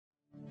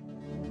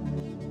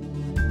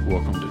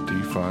Welcome to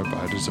DeFi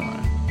by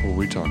Design, where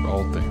we talk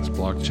all things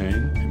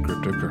blockchain and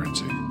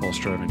cryptocurrency while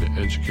striving to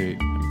educate,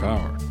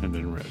 empower, and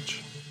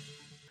enrich.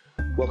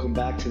 Welcome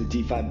back to the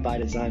DeFi by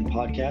Design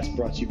podcast,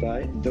 brought to you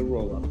by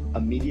zkRollups,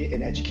 a media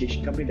and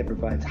education company that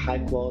provides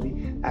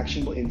high-quality,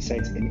 actionable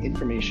insights and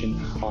information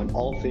on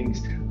all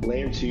things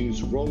Layer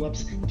 2s,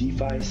 rollups,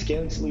 DeFi,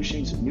 scaling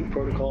solutions, new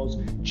protocols,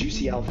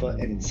 juicy alpha,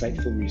 and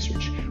insightful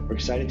research. We're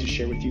excited to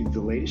share with you the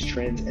latest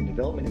trends and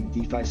development in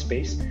the DeFi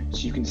space so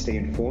you can stay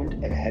informed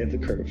and ahead of the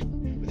curve.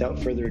 Without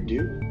further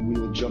ado, we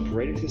will jump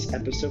right into this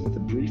episode with a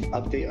brief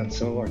update on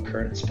some of our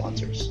current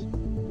sponsors.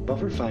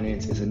 Buffer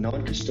Finance is a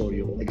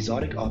non-custodial,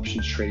 exotic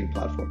options trading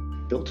platform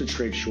built to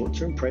trade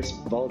short-term price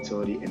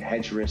volatility and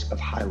hedge risk of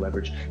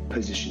high-leverage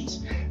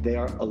positions. They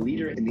are a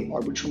leader in the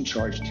arbitrum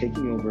charge,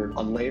 taking over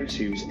on Layer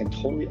 2s and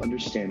totally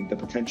understand the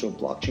potential of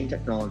blockchain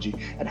technology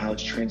and how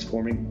it's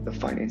transforming the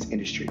finance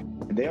industry.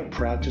 And they are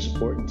proud to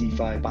support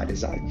DeFi by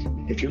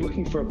Design. If you're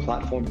looking for a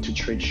platform to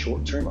trade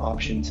short-term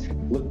options,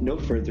 look no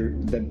further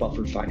than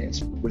Buffer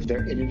Finance. With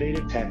their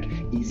innovative tech,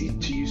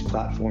 easy-to-use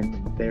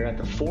platform, they are at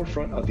the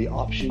forefront of the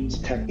options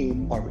tech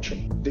in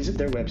Arbitrum. Visit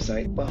their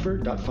website,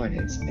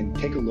 buffer.finance, and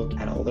take a look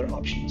at all their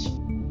options.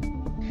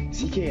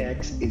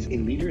 zkX is a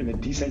leader in the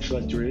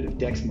decentralized derivative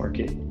DEX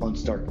market on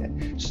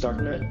Starknet.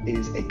 Starknet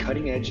is a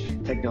cutting-edge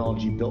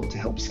technology built to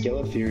help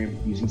scale Ethereum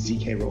using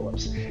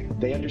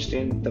zkRollups. They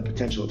understand the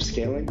potential of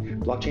scaling,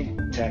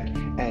 blockchain tech,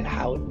 and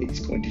how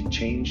it's going to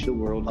change the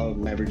world of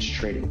leverage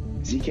trading.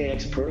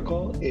 zkX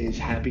protocol is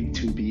happy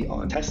to be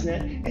on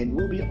testnet and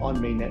will be on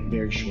mainnet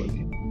very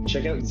shortly.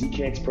 Check out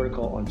zkX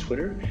protocol on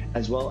Twitter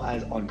as well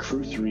as on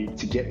Crew3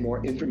 to get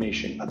more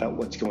information about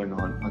what's going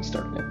on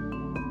Starknet.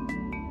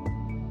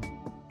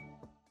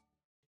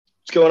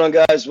 What's going on,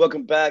 guys?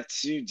 Welcome back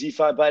to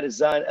DeFi by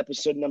Design,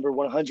 episode number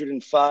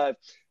 105.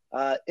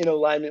 In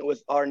alignment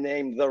with our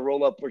name, The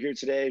Rollup, we're here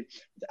today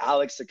with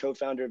Alex, the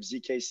co-founder of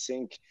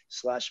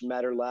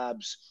zkSync/Matter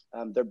Labs.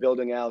 They're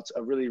building out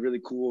a really,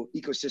 really cool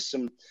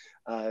ecosystem,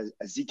 a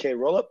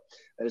zkRollup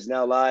that is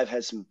now live,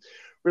 has some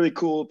really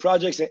cool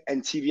projects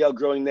and TVL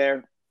growing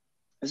there.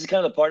 This is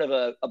kind of a part of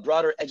a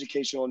broader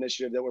educational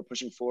initiative that we're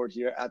pushing forward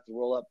here at The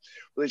Rollup,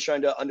 really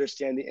trying to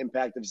understand the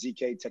impact of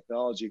ZK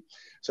technology.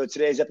 So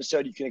today's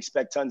episode, you can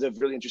expect tons of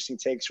really interesting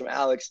takes from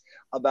Alex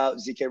about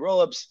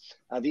zkRollups,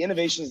 the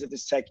innovations that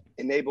this tech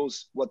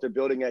enables, what they're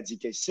building at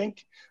zkSync,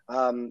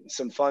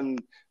 some fun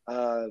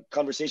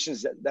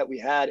conversations that we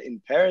had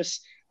in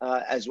Paris,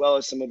 as well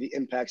as some of the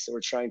impacts that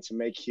we're trying to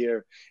make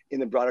here in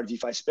the broader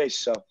DeFi space.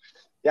 So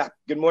yeah,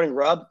 good morning,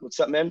 Rob. What's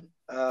up, man?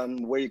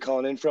 Where are you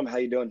calling in from? How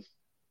you doing?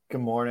 Good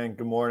morning.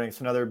 Good morning.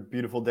 It's another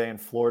beautiful day in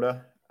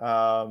Florida.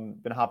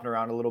 Been hopping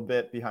around a little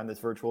bit behind this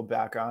virtual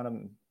background.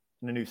 I'm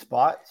in a new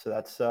spot, so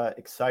that's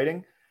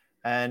exciting.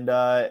 And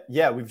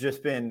yeah, we've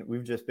just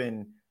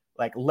been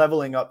like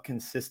leveling up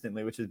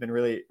consistently, which has been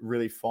really,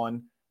 really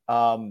fun.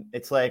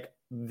 It's like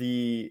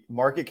the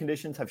market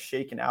conditions have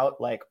shaken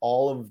out like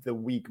all of the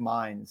weak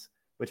minds,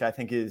 which I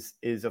think is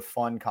a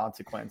fun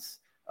consequence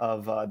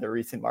of the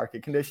recent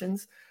market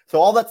conditions. So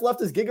all that's left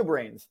is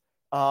gigabrains.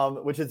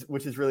 Which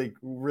is really,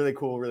 really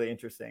cool, really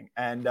interesting.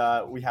 And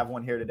we have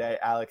one here today.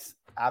 Alex,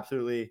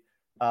 absolutely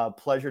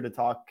pleasure to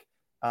talk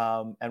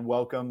and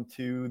welcome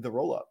to The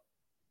Rollup.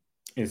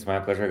 It's my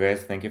pleasure,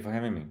 guys. Thank you for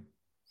having me.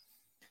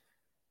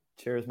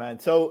 Cheers, man.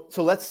 So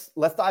let's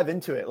dive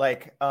into it.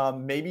 Like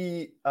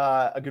maybe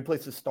a good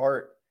place to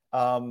start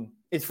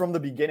is from the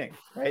beginning,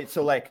 right?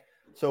 So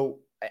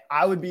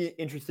I would be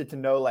interested to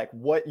know like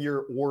what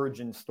your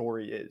origin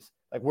story is.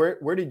 Like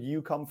where did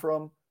you come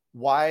from?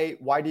 Why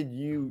did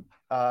you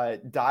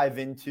dive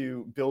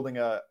into building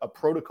a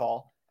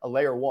protocol, a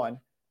layer one?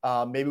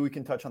 Maybe we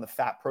can touch on the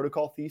FAT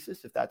protocol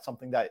thesis, if that's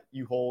something that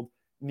you hold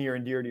near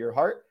and dear to your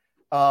heart.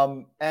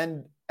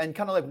 And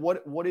kind of like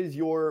what is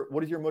your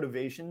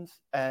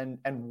motivations and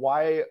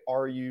why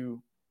are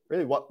you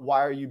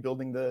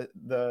building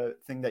the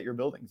thing that you're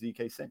building,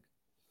 zkSync?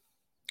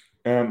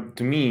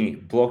 To me,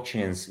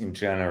 blockchains in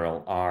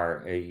general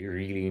are a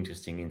really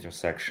interesting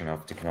intersection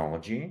of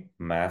technology,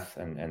 math,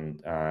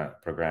 and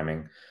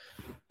programming,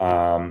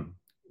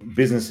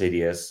 business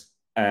ideas,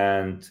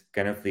 and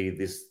kind of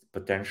this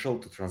potential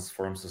to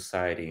transform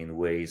society in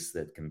ways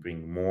that can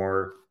bring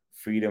more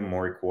freedom,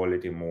 more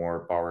equality,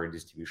 more power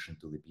distribution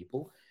to the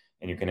people.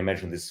 And you can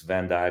imagine this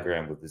Venn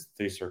diagram with these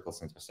three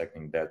circles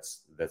intersecting.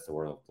 That's the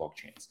world of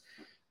blockchains.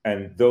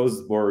 And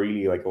those were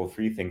really like all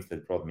three things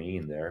that brought me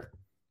in there.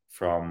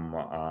 From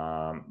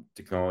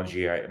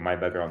technology, my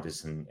background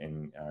is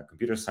in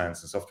computer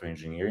science and software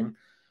engineering.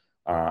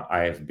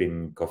 I have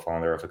been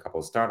co-founder of a couple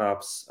of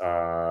startups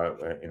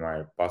in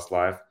my past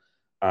life.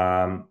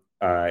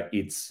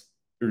 It's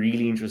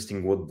really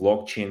interesting what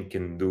blockchain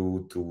can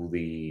do to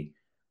the,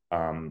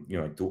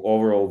 to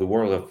overall the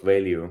world of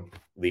value.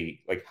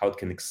 Like how it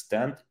can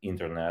extend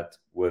internet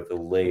with a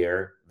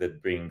layer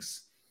that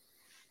brings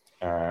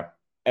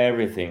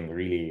everything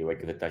really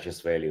like that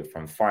touches value,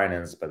 from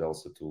finance, but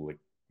also to like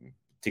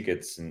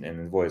tickets and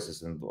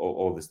invoices and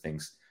all these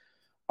things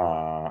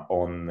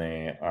on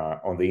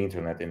the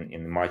internet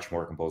in a much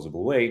more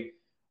composable way.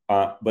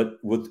 But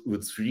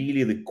what's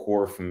really the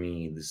core for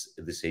me,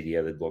 this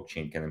idea that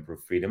blockchain can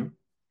improve freedom,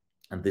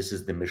 and this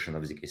is the mission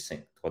of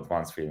zkSync, to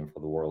advance freedom for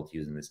the world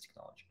using this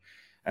technology.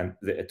 And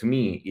to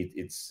me,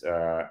 it's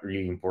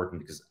really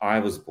important because I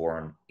was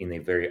born in a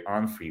very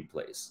unfree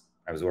place.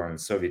 I was born in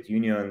Soviet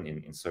Union,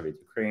 in Soviet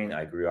Ukraine.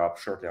 I grew up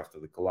shortly after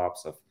the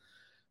collapse of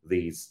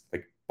these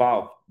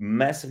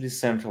massively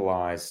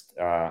centralized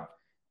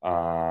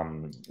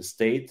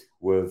state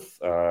with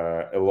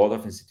a lot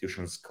of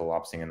institutions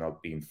collapsing and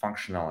not being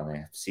functional. And I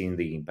have seen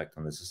the impact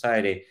on the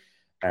society.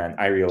 And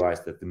I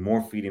realized that the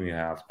more freedom you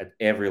have at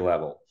every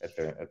level, at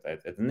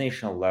the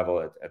national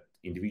level, at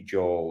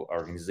individual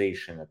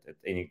organization, at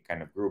any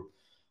kind of group,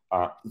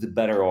 the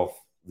better off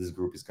this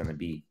group is going to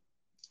be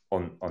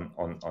on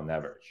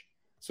average.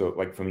 So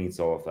like for me, it's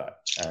all of that.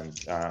 And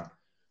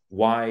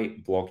why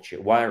blockchain?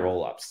 Why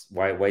rollups?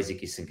 Why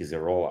zkSync is a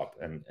rollup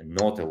and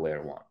not a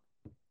layer one?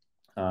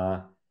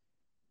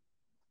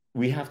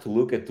 We have to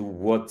look at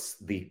what's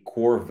the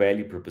core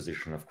value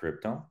proposition of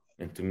crypto.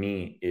 And to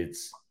me,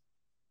 it's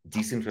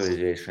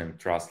decentralization,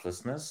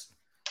 trustlessness.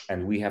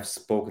 And we have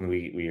spoken,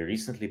 we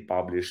recently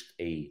published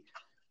a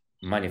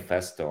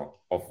manifesto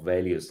of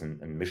values and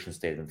mission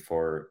statement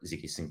for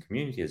zkSync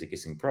community, a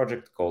zkSync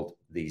project called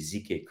the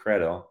ZK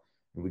Credo.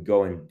 We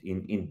go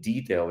in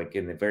detail, like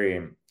in a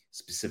very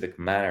specific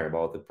manner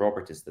about the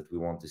properties that we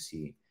want to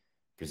see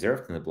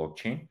preserved in the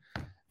blockchain.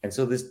 And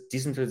so this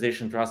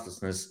decentralization,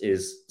 trustlessness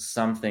is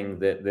something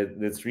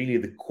that's really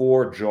the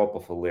core job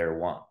of a layer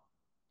one.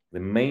 The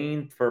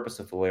main purpose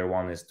of a layer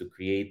one is to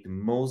create the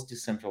most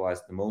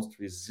decentralized, the most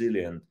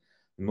resilient,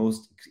 the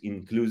most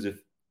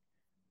inclusive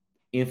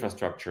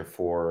infrastructure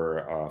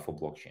for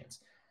blockchains.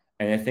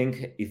 And I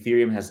think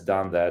Ethereum has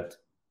done that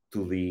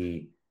to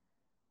the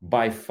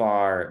by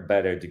far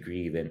better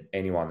degree than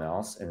anyone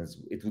else. And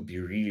it would be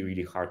really,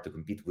 really hard to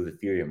compete with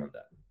Ethereum on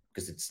that,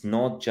 because it's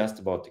not just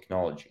about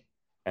technology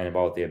and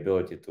about the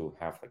ability to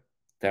have like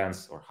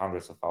tens or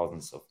hundreds of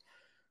thousands of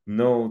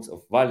nodes,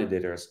 of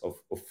validators,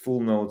 of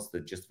full nodes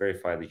that just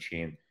verify the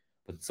chain.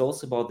 But it's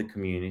also about the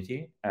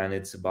community, and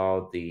it's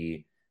about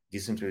the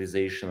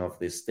decentralization of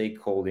the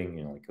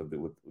stakeholding, like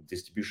with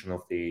distribution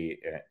of the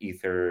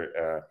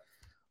Ether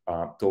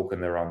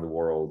token around the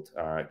world,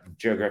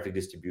 geographic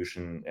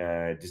distribution,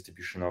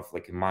 distribution of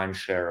like a mind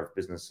share of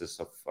businesses,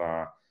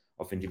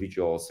 of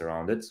individuals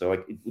around it. So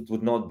like it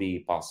would not be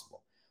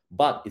possible.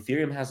 But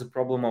Ethereum has a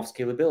problem of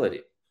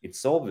scalability.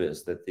 It's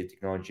obvious that the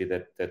technology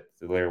that the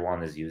layer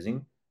one is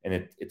using, and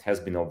it has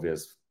been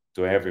obvious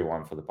to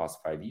everyone for the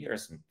past 5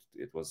 years, and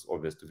it was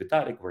obvious to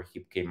Vitalik, where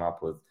he came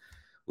up with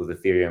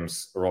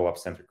Ethereum's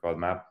rollup-centric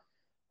roadmap.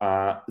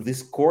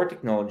 This core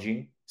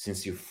technology,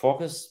 since you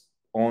focus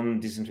on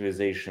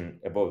decentralization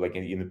above, like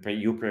you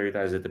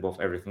prioritize it above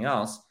everything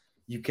else,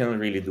 you can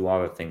really do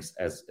other things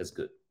as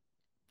good.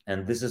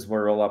 And this is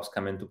where rollups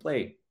come into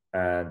play.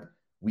 And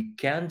we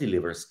can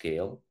deliver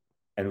scale,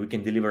 and we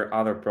can deliver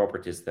other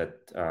properties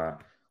that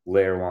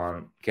layer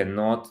one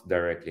cannot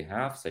directly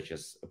have, such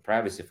as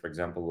privacy, for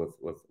example,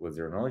 with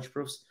zero knowledge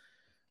proofs.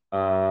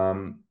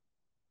 And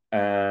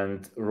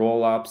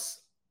rollups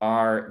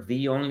are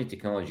the only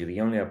technology,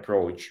 the only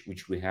approach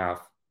which we have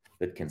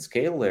that can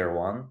scale layer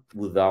one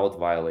without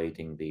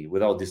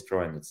without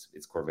destroying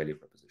its core value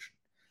proposition.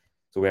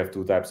 So we have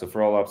two types of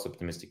rollups,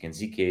 optimistic and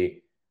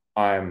zk.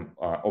 I'm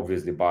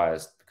obviously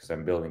biased because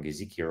I'm building a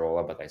zk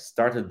rollup, but I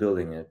started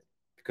building it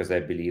because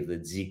I believe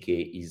that zk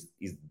is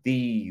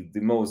the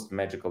most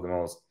magical, the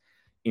most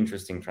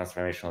interesting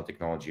transformational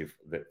technology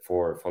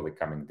for the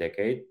coming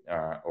decade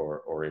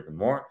or even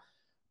more.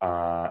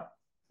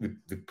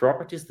 The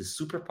properties, the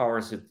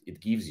superpowers it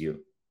gives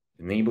you,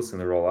 enables in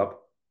the rollup,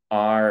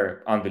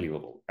 are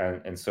unbelievable.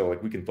 And so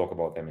like we can talk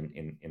about them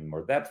in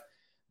more depth,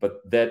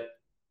 but that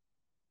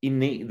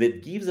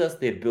gives us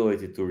the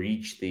ability to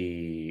reach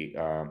the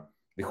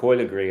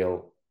holy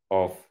grail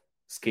of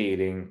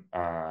scaling,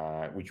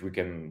 which we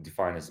can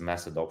define as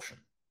mass adoption,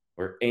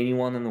 where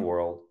anyone in the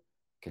world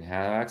can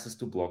have access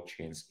to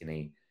blockchains in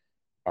a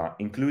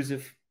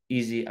inclusive,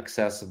 easy,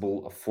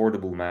 accessible,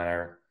 affordable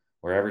manner,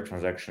 where every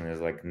transaction is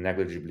like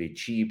negligibly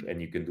cheap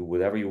and you can do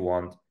whatever you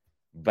want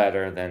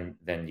better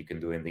than you can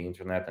do in the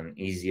internet, and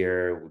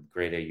easier with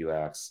greater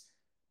UX,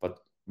 but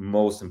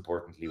most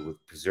importantly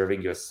with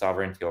preserving your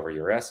sovereignty over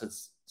your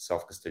assets,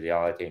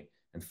 self-custodiality,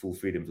 and full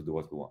freedom to do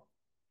what we want.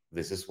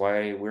 This is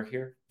why we're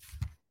here.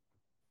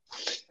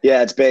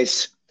 Yeah, it's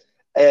base.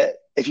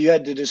 If you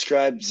had to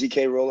describe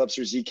zkRollups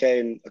or ZK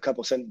in a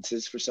couple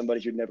sentences for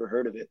somebody who'd never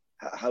heard of it,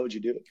 how would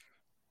you do it?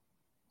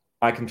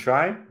 I can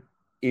try.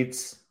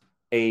 It's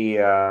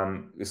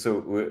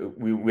so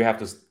we have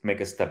to make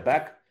a step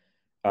back.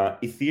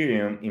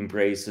 Ethereum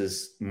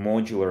embraces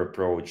modular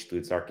approach to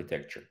its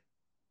architecture.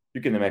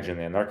 You can imagine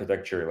an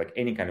architecture, like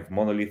any kind of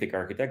monolithic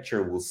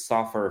architecture, will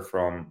suffer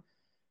from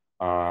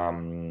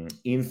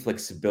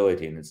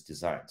inflexibility in its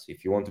design. So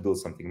if you want to build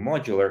something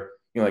modular,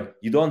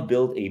 you don't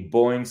build a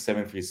Boeing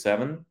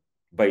 737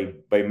 by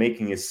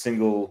making a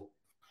single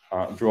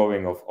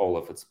drawing of all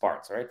of its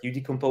parts, right? You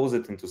decompose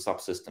it into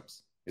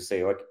subsystems. You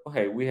say like,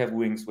 okay, we have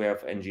wings, we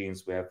have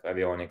engines, we have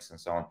avionics, and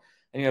so on,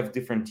 and you have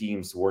different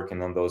teams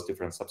working on those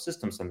different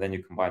subsystems, and then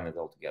you combine it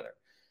all together.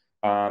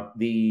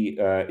 The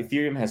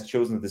Ethereum has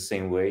chosen the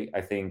same way.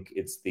 I think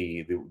it's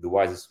the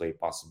wisest way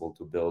possible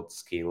to build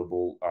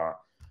scalable,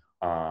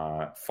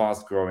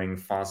 fast-growing,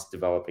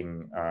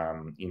 fast-developing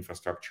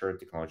infrastructure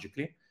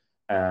technologically.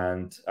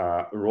 And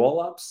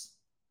rollups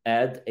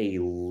add a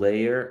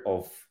layer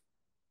of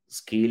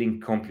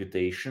scaling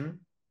computation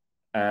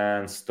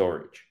and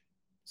storage.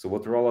 So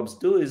what rollups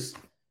do is,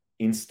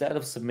 instead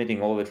of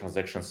submitting all the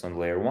transactions on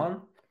layer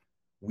one,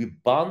 we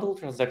bundle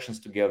transactions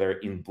together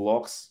in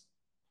blocks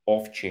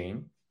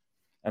off-chain,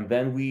 and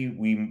then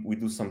we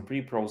do some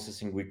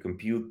pre-processing. We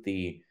compute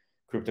the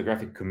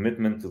cryptographic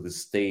commitment to the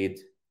state,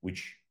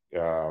 which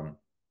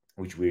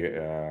we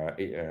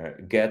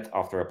get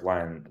after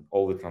applying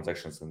all the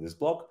transactions in this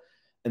block,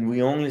 and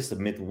we only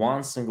submit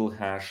one single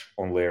hash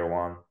on layer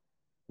one,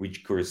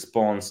 which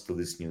corresponds to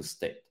this new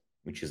state,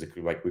 which is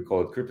like we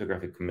call it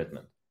cryptographic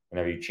commitment.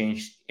 Whenever you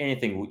change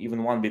anything,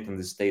 even one bit in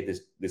this state,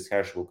 this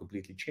hash will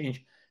completely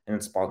change, and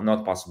it's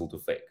not possible to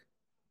fake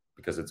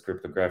because it's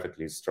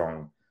cryptographically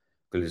strong,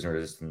 collision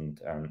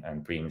resistant,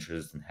 and pre-image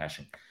resistant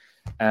hashing.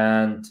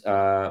 And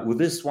with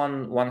this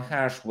one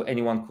hash,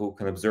 anyone who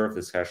can observe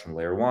this hash on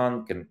layer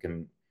one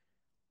can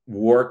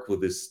work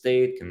with this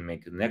state, can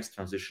make the next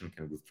transition,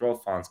 can withdraw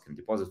funds, can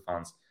deposit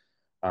funds.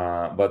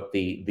 But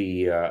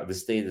the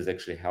state is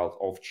actually held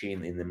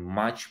off-chain in a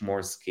much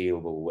more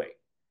scalable way.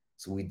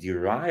 So we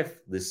derive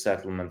the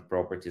settlement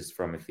properties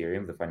from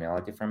Ethereum, the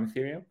finality from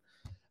Ethereum,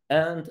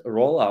 and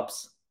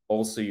rollups.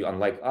 Also,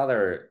 unlike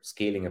other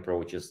scaling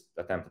approaches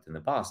attempted in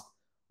the past,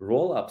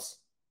 rollups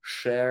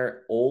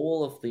share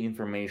all of the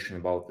information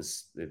about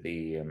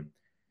the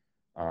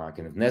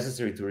kind of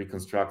necessary to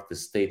reconstruct the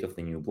state of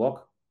the new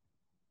block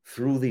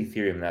through the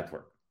Ethereum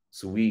network.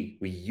 So we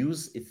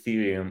use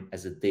Ethereum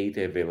as a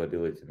data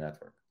availability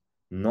network,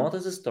 not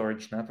as a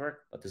storage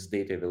network, but as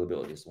data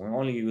availability. So we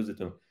only use it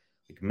to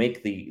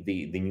make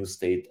the new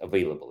state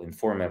available,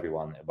 inform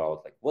everyone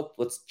about like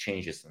what's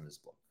changes in this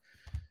block.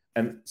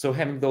 And so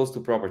having those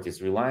two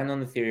properties, relying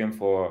on Ethereum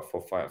for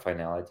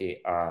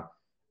finality,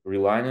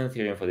 relying on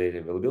Ethereum for data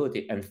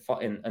availability,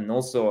 and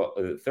also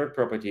a third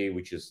property,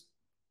 which is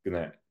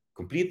gonna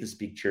complete this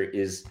picture,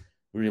 is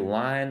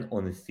relying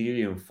on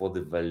Ethereum for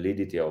the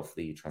validity of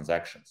the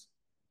transactions.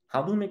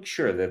 How do we make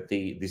sure that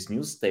this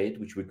new state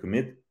which we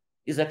commit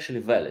is actually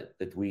valid,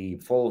 that we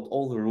followed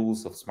all the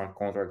rules of smart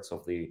contracts,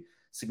 of the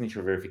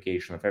signature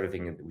verification, of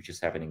everything which is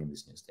happening in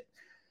this new state?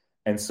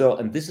 And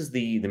this is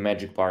the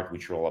magic part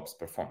which rollups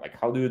perform. Like,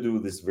 how do you do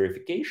this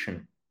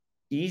verification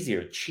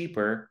easier,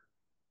 cheaper,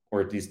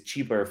 or at least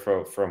cheaper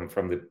from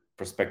the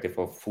perspective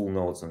of full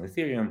nodes on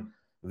Ethereum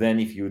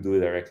than if you do it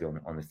directly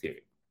on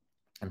Ethereum?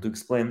 And to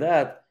explain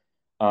that,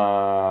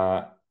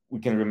 we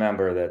can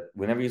remember that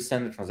whenever you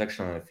send a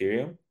transaction on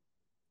Ethereum,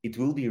 it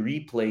will be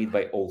replayed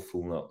by all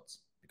full nodes,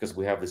 because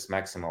we have this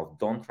maxim of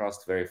don't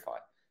trust, verify.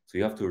 So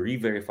you have to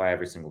re-verify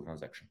every single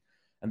transaction.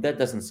 And that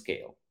doesn't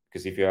scale,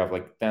 because if you have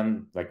like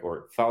 10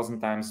 or 1,000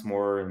 times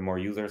more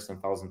users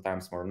and 1,000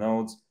 times more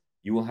nodes,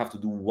 you will have to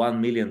do 1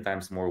 million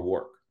times more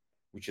work,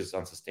 which is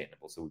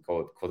unsustainable. So we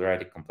call it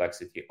quadratic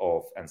complexity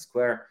of n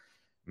square,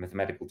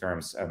 mathematical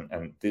terms,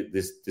 and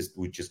this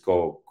would just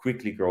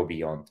quickly grow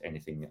beyond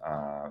anything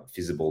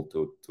feasible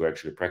to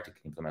actually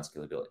practically implement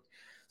scalability.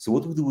 So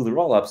what we do with the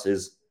rollups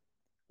is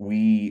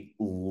we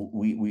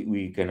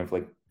kind of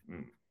like,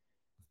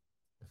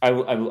 I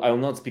will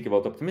not speak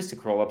about optimistic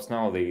rollups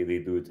now. They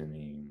do it in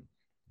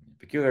a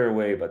peculiar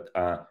way, but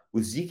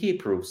with zk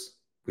proofs,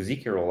 with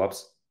zk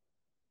rollups,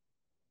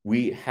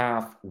 we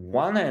have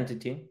one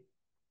entity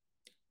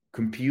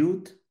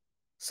compute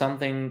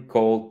something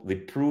called the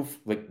proof,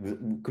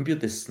 compute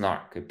the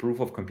snark, a proof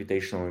of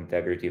computational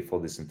integrity for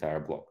this entire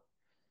block.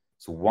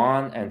 So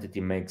one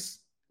entity makes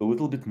a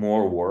little bit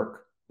more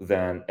work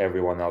than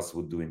everyone else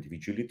would do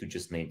individually to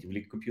just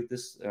natively compute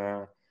this,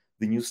 the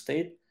new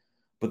state.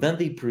 But then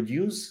they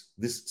produce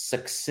this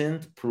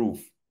succinct proof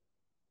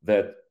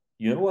that,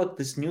 you know what,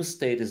 this new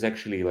state is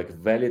actually like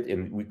valid,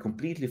 and we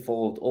completely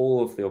followed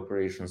all of the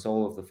operations,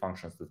 all of the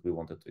functions that we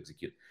wanted to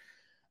execute.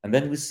 And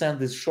then we send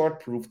this short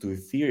proof to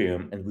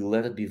Ethereum, and we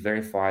let it be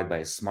verified by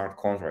a smart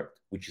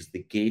contract, which is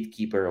the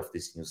gatekeeper of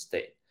this new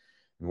state.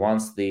 And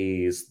once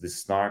this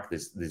snark,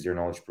 this zero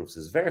knowledge proofs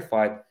is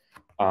verified,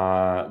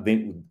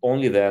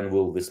 only then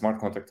will the smart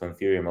contract on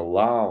Ethereum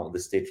allow the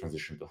state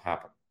transition to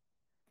happen.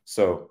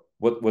 So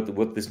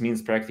what this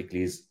means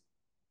practically is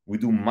we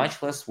do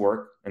much less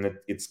work, and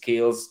it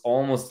scales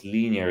almost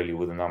linearly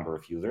with the number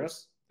of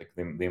users. Like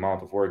the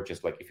amount of work,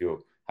 just like if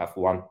you have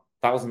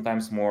 1,000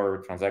 times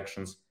more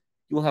transactions,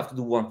 you will have to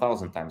do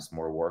 1,000 times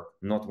more work,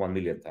 not 1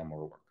 million times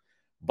more work.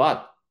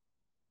 But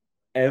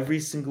every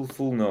single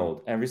full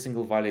node, every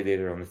single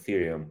validator on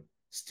Ethereum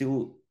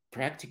still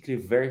practically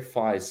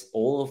verifies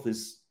all of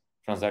these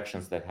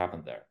transactions that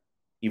happen there,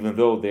 even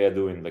though they are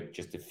doing like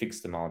just a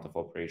fixed amount of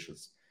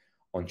operations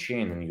on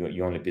chain, and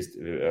you only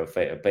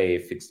pay a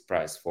fixed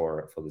price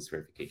for this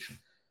verification,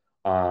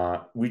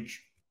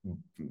 which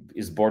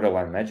is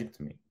borderline magic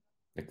to me.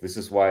 Like, this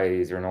is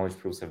why zero knowledge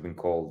proofs have been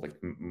called like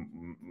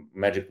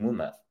magic moon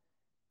math,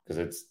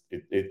 because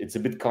it's a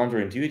bit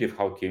counterintuitive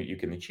how you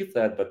can achieve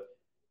that, but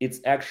it's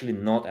actually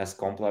not as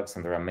complex,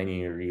 and there are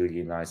many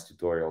really nice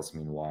tutorials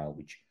meanwhile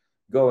which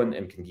go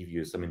and can give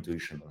you some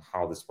intuition on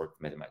how this works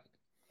mathematically.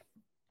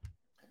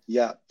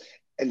 Yeah,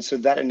 and so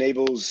that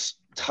enables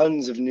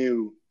tons of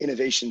new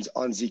innovations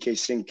on ZK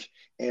Sync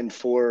and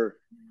for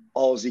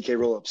all ZK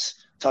rollups.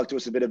 Talk to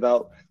us a bit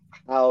about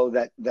how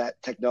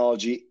that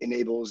technology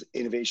enables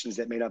innovations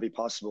that may not be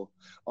possible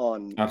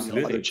on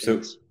other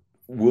chains. So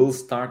we'll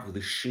start with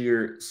the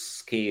sheer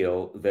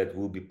scale that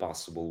will be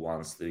possible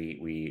once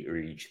we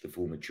reach the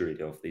full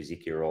maturity of the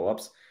ZK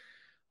rollups.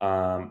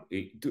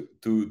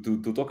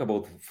 To talk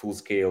about full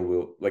scale,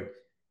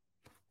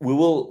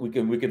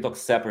 we can talk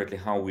separately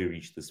how we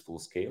reach this full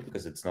scale,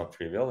 because it's not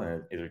trivial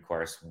and it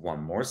requires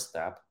one more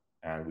step,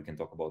 and we can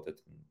talk about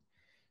it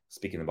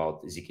speaking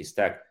about ZK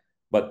Stack.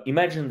 But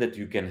imagine that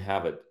you can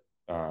have it,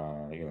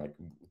 like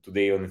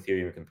today on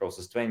Ethereum, you can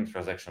process 20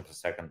 transactions per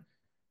second.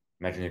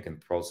 Imagine you can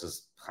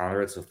process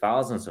hundreds of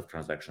thousands of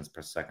transactions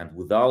per second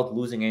without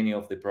losing any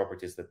of the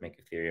properties that make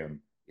Ethereum.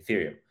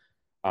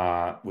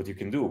 What you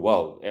can do,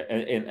 well,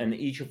 and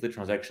each of the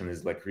transaction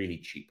is like really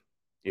cheap.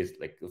 It's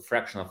like a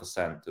fraction of a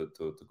cent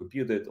to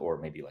compute it, or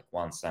maybe like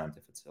 1 cent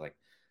if it's like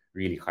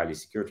really highly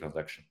secure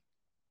transaction.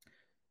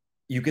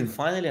 You can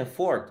finally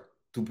afford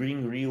to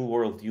bring real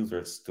world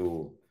users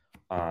to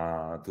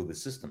the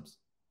systems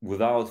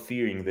without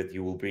fearing that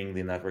you will bring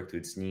the network to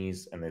its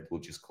knees and it will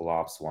just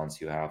collapse once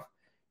you have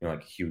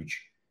like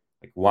huge,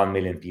 like 1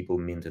 million people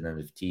mint an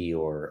NFT,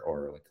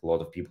 or like a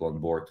lot of people on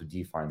board to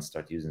DeFi and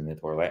start using it,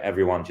 or like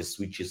everyone just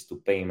switches to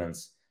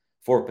payments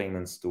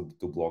to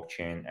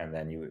blockchain, and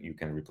then you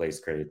can replace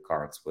credit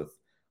cards with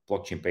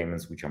blockchain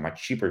payments, which are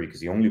much cheaper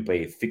because you only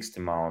pay a fixed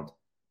amount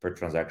per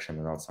transaction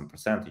and not some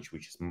percentage,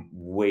 which is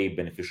way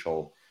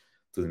beneficial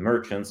to the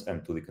merchants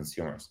and to the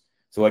consumers.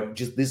 So like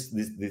just this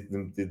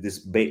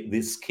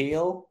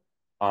scale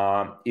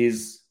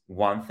is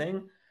one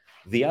thing.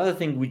 The other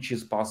thing which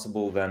is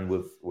possible then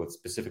with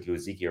specifically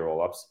with ZK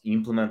rollups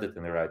implemented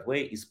in the right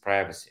way is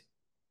privacy.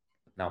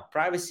 Now,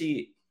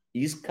 privacy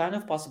is kind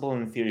of possible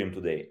in Ethereum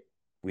today.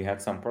 We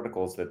had some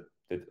protocols that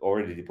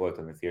already deployed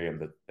on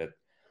Ethereum that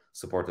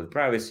supported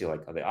privacy,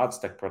 like the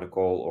Adstack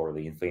protocol or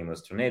the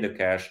infamous Tornado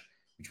Cash,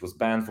 which was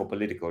banned for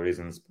political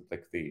reasons. But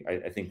like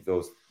I think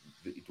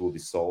it will be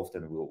solved,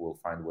 and we'll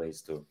find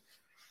ways to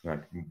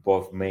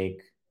both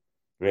make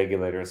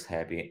regulators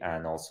happy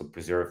and also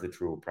preserve the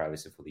true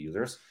privacy for the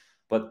users.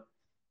 But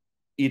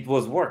it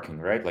was working,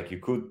 right? Like you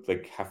could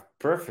like have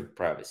perfect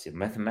privacy,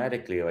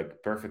 mathematically,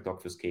 like perfect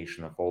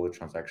obfuscation of all the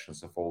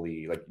transactions, of all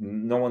the, like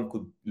no one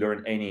could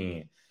learn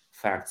any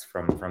facts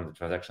from the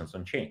transactions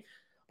on chain.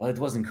 But it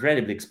was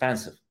incredibly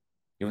expensive.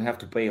 You have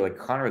to pay like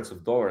hundreds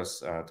of dollars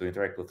to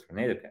interact with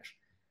Tornado Cash.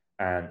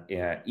 And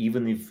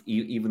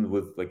even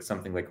with like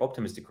something like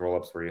optimistic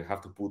rollups, where you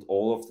have to put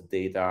all of the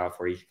data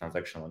for each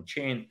transaction on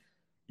chain,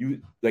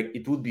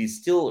 it would be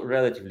still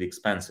relatively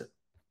expensive.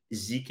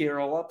 ZK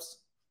rollups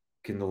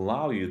can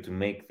allow you to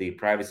make the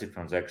privacy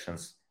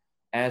transactions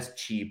as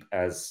cheap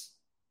as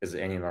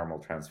any normal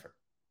transfer,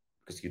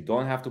 because you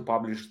don't have to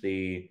publish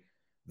the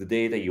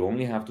data. You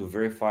only have to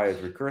verify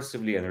it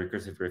recursively, and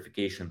recursive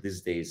verification these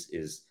days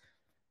is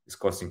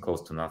costing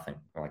close to nothing.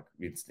 Like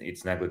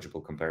it's negligible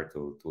compared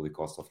to the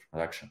cost of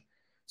transaction.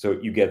 So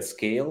you get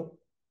scale,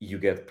 you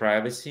get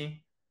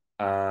privacy,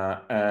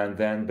 and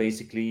then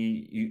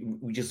basically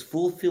we just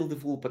fulfill the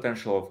full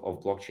potential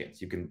of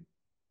blockchains. You can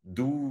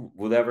do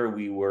whatever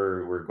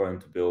we're going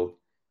to build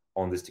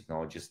on these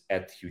technologies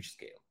at huge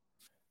scale.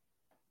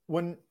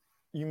 When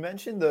you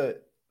mentioned the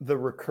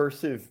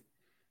recursive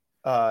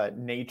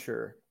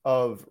nature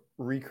of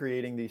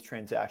recreating these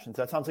transactions,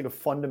 that sounds like a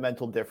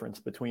fundamental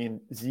difference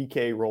between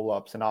ZK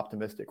rollups and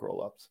optimistic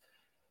rollups.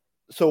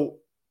 So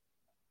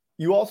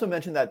you also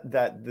mentioned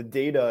that the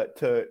data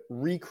to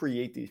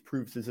recreate these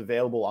proofs is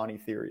available on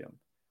Ethereum.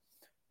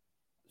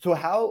 So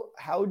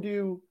how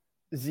do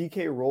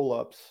ZK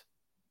rollups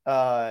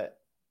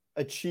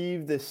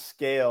achieve this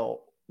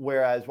scale,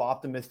 whereas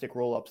optimistic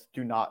rollups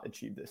do not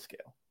achieve this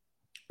scale?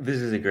 This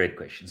is a great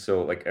question.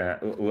 So like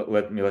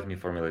let me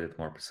formulate it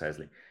more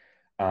precisely.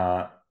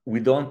 We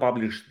don't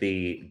publish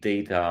the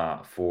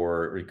data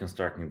for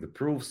reconstructing the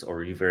proofs or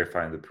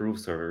re-verifying the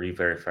proofs or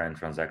re-verifying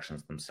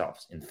transactions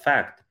themselves. In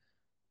fact,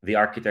 the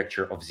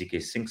architecture of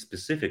zk Sync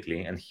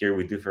specifically, and here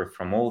we differ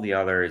from all the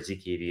other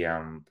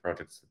zkVM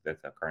projects that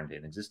are currently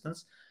in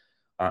existence.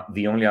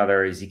 The only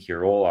other ZK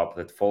rollup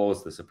that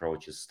follows this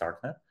approach is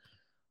Starknet.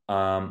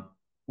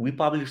 We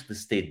publish the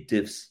state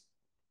diffs.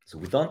 So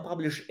we don't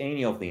publish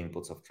any of the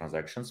inputs of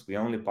transactions. We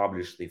only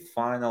publish the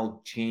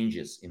final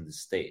changes in the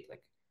state.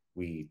 Like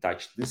we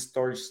touch this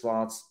storage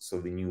slots, so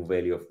the new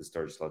value of the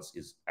storage slots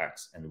is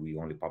X, and we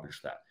only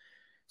publish that.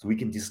 So we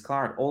can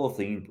discard all of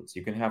the inputs.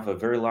 You can have a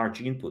very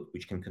large input,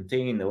 which can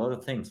contain a lot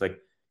of things. Like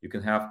you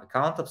can have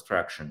account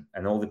abstraction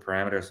and all the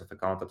parameters of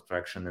account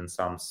abstraction and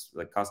some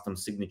like custom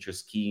signature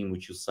scheme,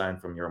 which you sign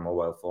from your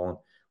mobile phone,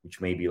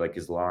 which maybe like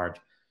is large.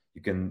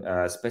 You can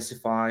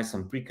specify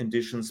some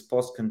preconditions,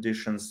 post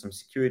conditions, some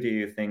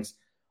security things.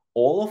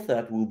 All of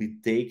that will be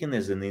taken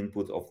as an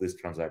input of this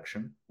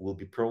transaction, will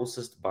be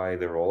processed by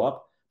the rollup,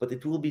 but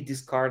it will be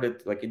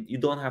discarded. Like you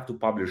don't have to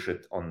publish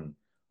it on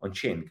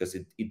chain because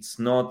it's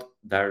not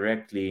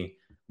directly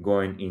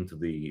going into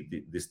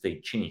the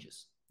state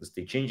changes. The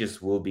state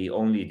changes will be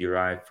only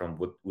derived from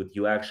what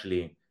you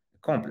actually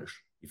accomplish.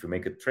 If you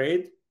make a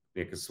trade,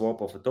 make a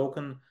swap of a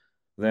token,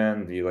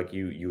 then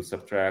you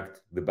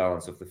subtract the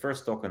balance of the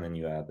first token and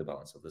you add the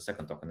balance of the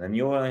second token, and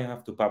you only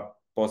have to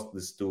post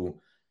this to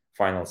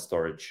final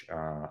storage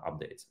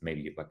updates,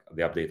 maybe like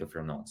the update of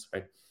your nodes,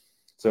 right?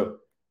 So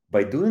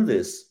by doing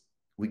this,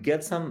 we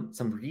get some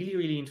really,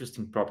 really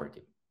interesting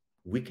property.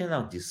 We can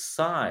now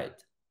decide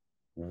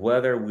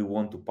whether we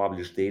want to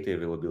publish data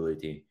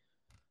availability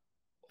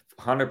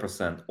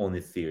 100% on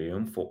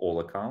Ethereum for all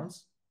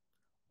accounts,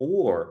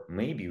 or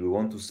maybe we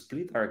want to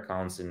split our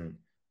accounts in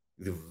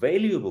the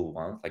valuable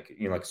ones,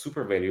 like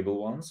super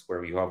valuable ones,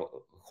 where you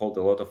hold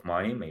a lot of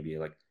money, maybe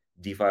like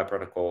DeFi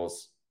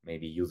protocols,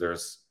 maybe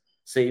users'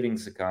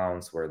 savings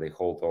accounts where they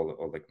hold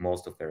all like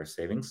most of their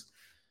savings.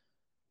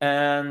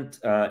 And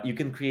you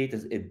can create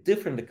a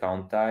different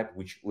account type,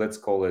 which let's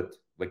call it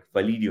like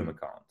Validium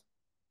account.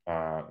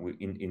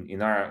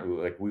 In our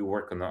we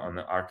work on an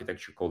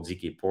architecture called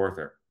zk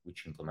Porter,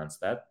 which implements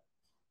that.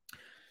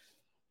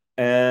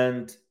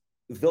 And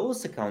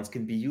those accounts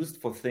can be used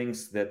for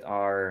things that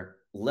are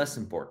less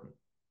important.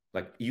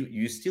 Like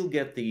you still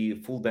get the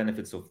full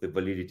benefits of the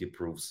validity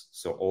proofs.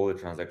 So all the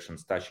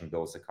transactions touching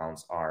those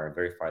accounts are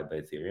verified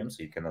by Ethereum.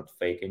 So you cannot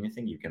fake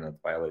anything. You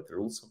cannot violate the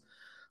rules of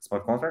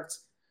smart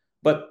contracts.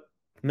 But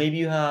maybe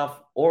you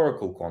have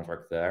Oracle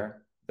contract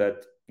there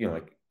that,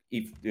 like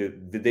if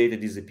the data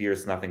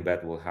disappears, nothing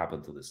bad will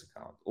happen to this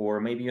account.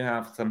 Or maybe you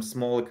have some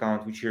small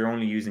account which you're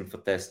only using for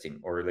testing,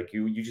 or like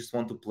you just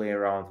want to play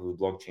around with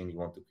the blockchain, you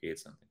want to create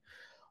something.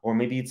 Or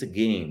maybe it's a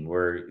game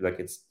where like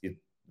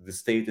the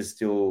state is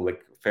still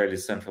like fairly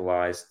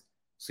centralized,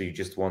 so you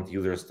just want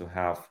users to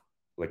have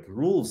like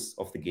rules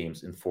of the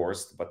games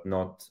enforced, but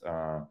not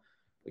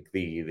like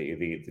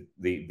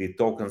the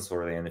tokens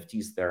or the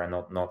NFTs there are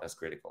not as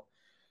critical.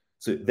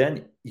 So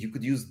then you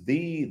could use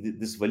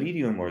this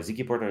Validium or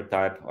zk Porter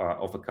type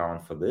of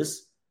account for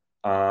this,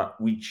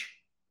 which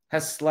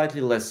has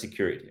slightly less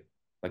security.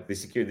 Like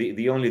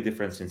the only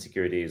difference in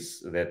security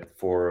is that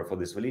for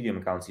this Validium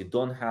accounts, you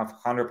don't have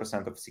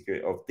 100% of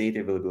security of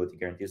data availability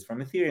guarantees from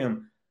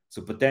Ethereum.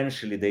 So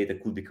potentially data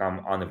could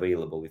become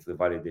unavailable if the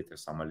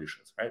validators are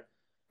malicious, right?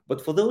 But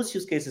for those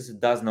use cases, it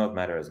does not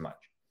matter as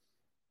much.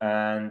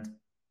 And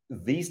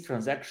these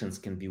transactions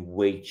can be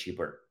way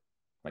cheaper.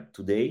 Like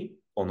today,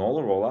 on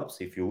all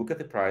rollups, if you look at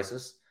the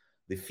prices,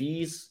 the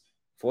fees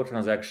for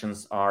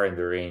transactions are in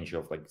the range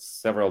of like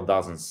several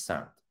dozen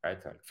cents,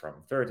 right? Like from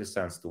 30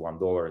 cents to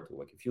 $1 to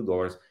like a few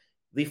dollars.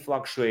 They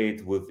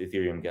fluctuate with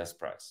Ethereum gas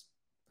price.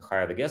 The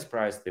higher the gas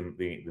price,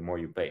 the more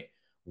you pay.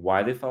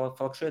 Why they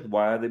fluctuate?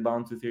 Why are they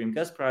bound to Ethereum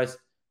gas price?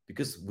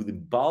 Because with the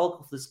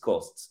bulk of these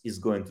costs is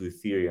going to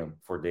Ethereum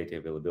for data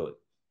availability.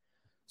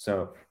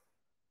 So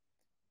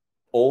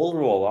all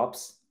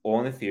rollups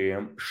on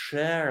Ethereum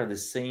share the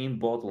same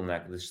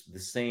bottleneck, the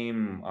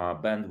same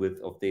bandwidth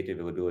of data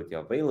availability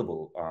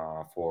available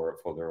for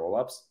the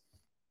rollups.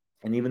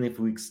 And even if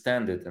we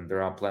extend it, and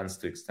there are plans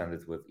to extend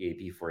it with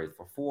EAP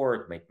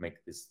 4844,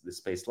 make this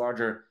space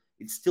larger,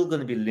 it's still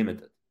going to be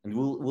limited. And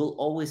we'll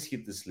always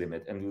hit this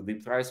limit, and the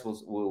price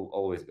will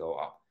always go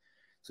up.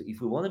 So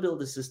if we want to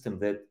build a system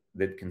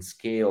that can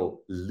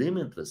scale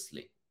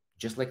limitlessly,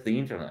 just like the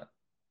internet,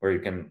 where you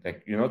can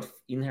you're not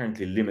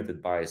inherently limited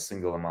by a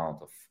single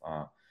amount of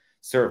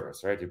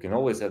servers, right? You can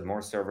always add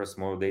more servers,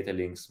 more data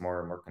links,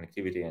 more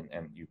connectivity,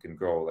 and you can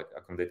grow,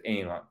 accommodate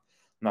any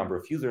number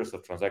of users,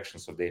 of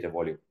transactions, of data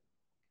volume.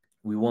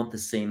 We want the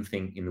same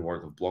thing in the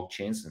world of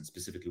blockchains, and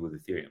specifically with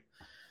Ethereum.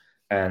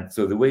 And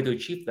so the way to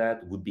achieve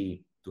that would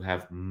be to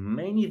have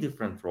many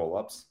different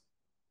rollups,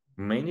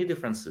 many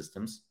different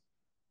systems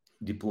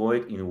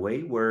deployed in a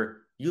way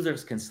where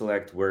users can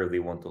select where they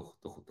want to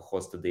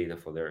host the data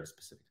for their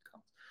specific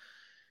account.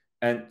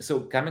 And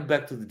so coming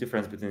back to the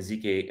difference between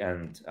ZK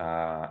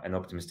and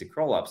optimistic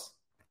rollups,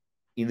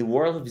 in the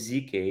world of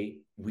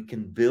ZK, we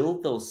can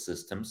build those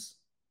systems,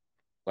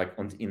 like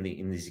in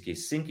the ZK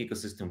Sync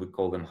ecosystem, we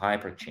call them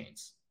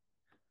hyperchains.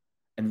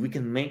 And we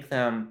can make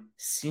them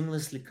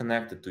seamlessly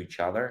connected to each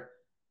other,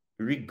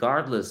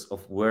 regardless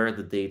of where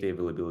the data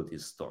availability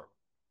is stored.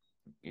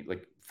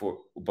 Like for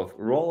both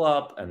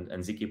rollup and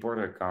ZK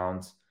Porter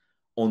accounts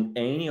on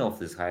any of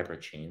these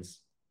hyperchains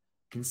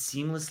can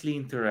seamlessly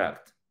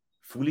interact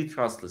fully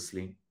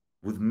trustlessly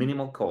with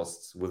minimal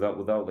costs, with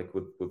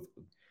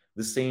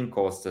the same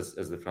costs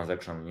as the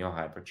transaction on your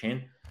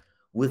hyperchain,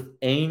 with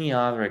any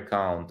other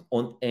account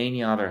on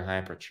any other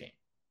hyperchain.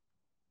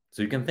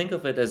 So you can think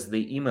of it as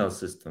the email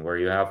system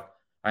where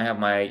I have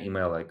my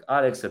email like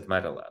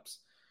alex@metalabs.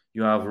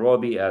 You have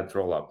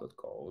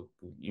robbie@rollup.co.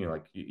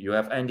 You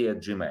have Andy at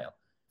Gmail.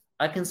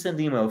 I can send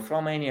email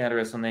from any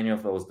address on any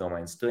of those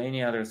domains to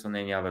any address on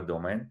any other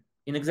domain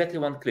in exactly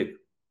one click.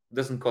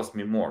 doesn't cost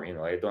me more.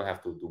 I don't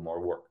have to do more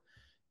work.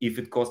 If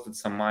it costed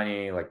some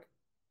money, like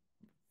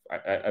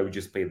I would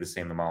just pay the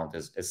same amount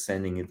as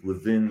sending it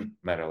within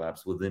Meta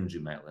Labs, within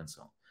Gmail, and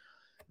so on.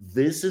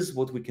 This is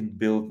what we can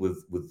build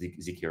with the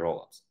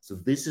zkRollups. So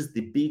this is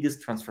the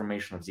biggest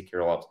transformation of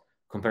zkRollups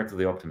compared to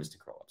the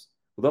optimistic rollups.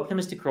 With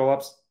optimistic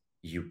rollups,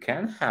 you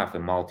can have a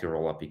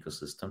multi-rollup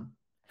ecosystem.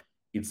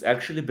 It's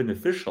actually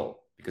beneficial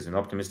because in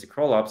optimistic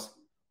rollups,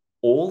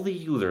 all the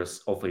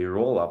users of a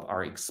rollup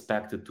are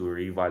expected to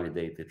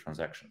revalidate the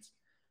transactions.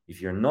 If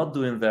you're not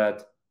doing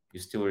that, you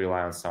still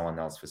rely on someone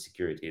else for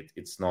security.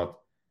 It's not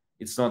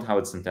how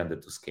it's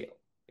intended to scale.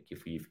 Like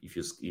if you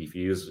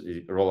use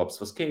rollups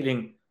for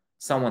scaling,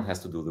 someone has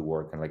to do the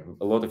work, and like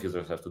a lot of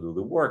users have to do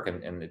the work,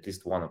 and at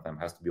least one of them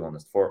has to be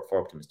honest for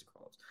optimistic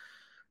rollups,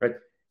 right?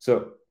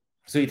 So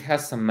it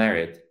has some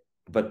merit,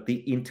 but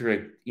the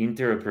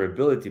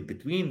interoperability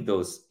between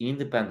those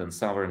independent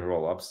sovereign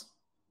rollups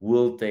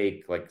will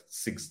take like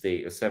 6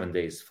 days or 7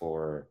 days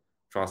for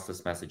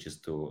trustless messages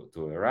to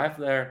arrive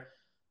there,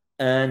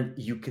 and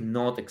you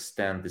cannot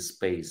extend the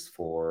space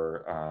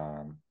for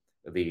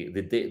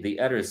the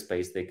address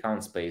space, the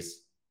account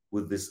space,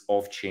 with this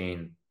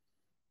off-chain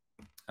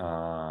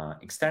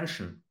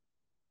extension,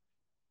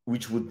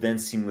 which would then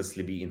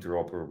seamlessly be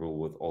interoperable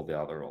with all the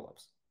other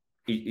rollups.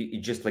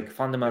 It's just like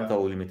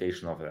fundamental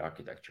limitation of the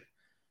architecture.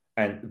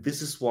 And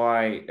this is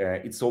why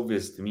it's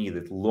obvious to me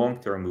that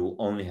long-term we will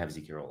only have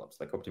zkRollups.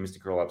 Like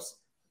optimistic rollups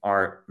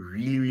are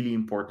really, really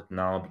important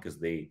now because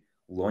they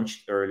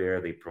launched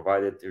earlier, they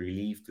provided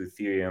relief to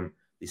Ethereum,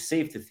 they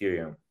saved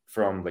Ethereum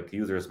from like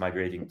users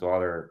migrating to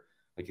other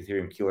like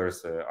Ethereum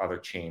killers, other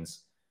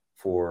chains,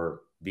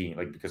 for being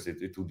like, because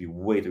it would be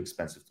way too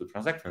expensive to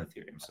transact on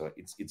Ethereum. So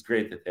it's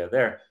great that they're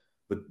there,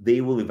 but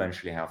they will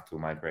eventually have to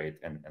migrate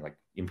and like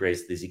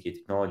embrace the zk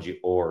technology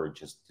or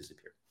just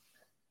disappear.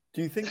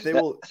 Do you think they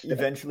will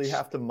eventually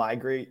have to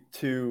migrate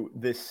to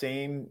the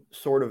same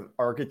sort of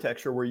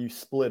architecture where you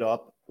split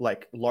up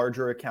like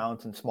larger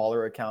accounts and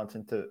smaller accounts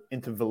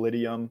into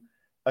Validium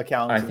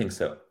accounts? I think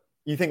so.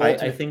 You think?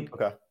 I think.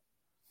 Okay.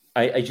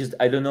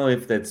 I don't know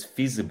if that's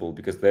feasible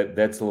because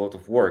that's a lot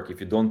of work.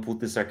 If you don't put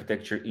this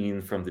architecture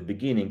in from the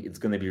beginning, it's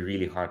going to be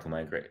really hard to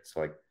migrate.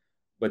 So like,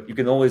 but you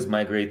can always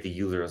migrate the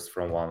users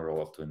from one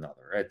rollup to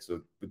another, right?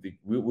 So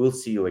we'll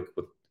see like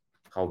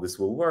how this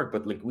will work.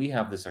 But like we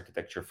have this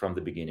architecture from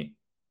the beginning,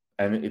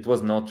 and it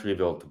was not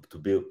trivial to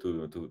build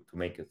to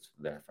make it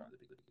there from the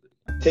beginning.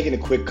 Taking a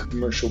quick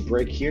commercial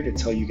break here to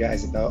tell you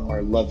guys about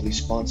our lovely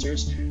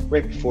sponsors.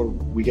 Right before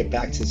we get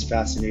back to this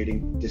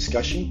fascinating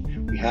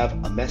discussion, we have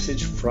a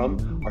message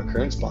from our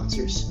current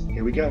sponsors.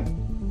 Here we go.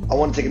 I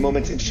want to take a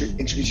moment to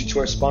introduce you to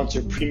our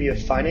sponsor, Premia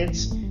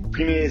Finance.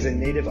 Premia is a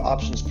native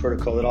options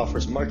protocol that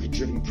offers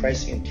market-driven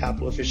pricing and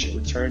capital-efficient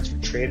returns for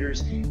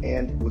traders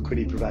and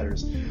liquidity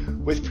providers.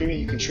 With Premia,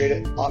 you can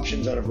trade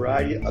options on a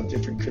variety of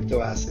different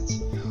crypto assets.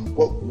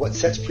 What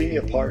sets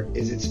Premia apart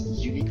is its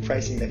unique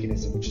pricing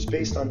mechanism, which is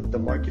based on the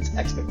market's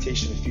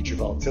expectation of future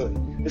volatility.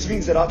 This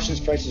means that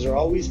options prices are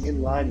always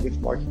in line with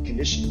market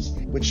conditions,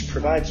 which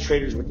provides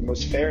traders with the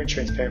most fair and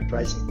transparent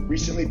pricing.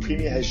 Recently,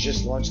 Premia has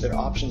just launched their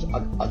Options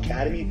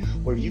Academy,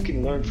 where you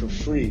can learn for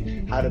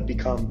free how to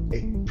become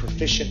a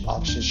proficient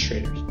options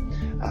trader.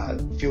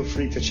 Feel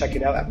free to check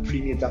it out at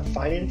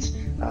premia.finance.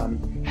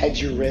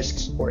 Hedge your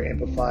risks or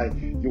amplify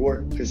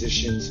your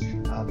positions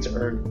to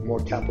earn more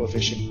capital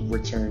efficient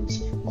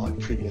returns on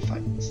Premia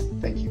Finance.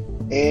 Thank you.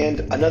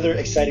 And another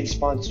exciting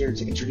sponsor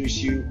to introduce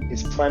you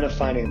is Plana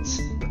Finance.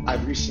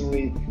 I've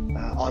recently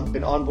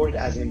been onboarded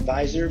as an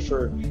advisor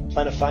for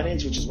Plana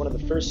Finance, which is one of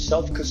the first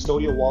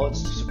self-custodial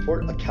wallets to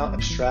support account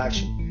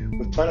abstraction.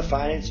 With Plana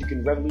Finance, you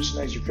can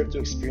revolutionize your crypto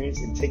experience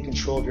and take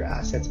control of your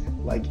assets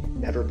like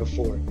never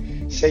before.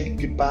 Say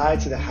goodbye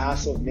to the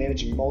hassle of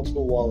managing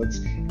multiple wallets.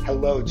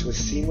 Hello to a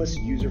seamless,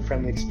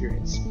 user-friendly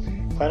experience.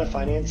 Plana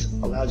Finance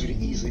allows you to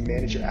easily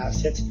manage your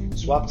assets,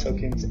 swap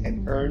tokens,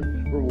 and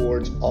earn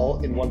rewards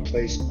all in one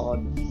place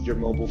on your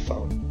mobile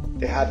phone.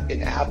 They have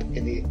an app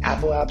in the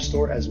Apple App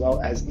Store as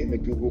well as in the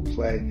Google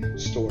Play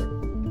Store.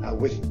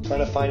 With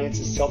Plana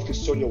Finance's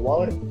self-custodial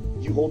wallet,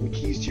 you hold the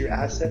keys to your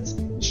assets,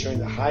 ensuring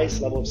the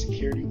highest level of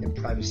security and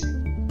privacy.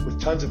 With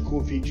tons of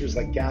cool features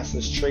like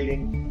gasless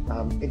trading,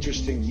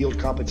 interesting yield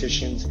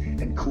competitions,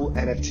 and cool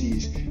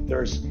NFTs,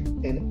 there's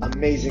an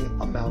amazing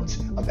amount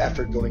of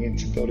effort going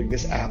into building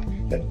this app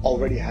that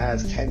already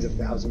has tens of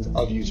thousands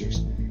of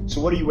users.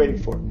 So what are you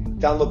waiting for?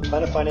 Download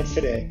Plana Finance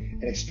today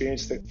and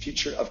experience the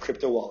future of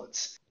crypto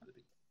wallets.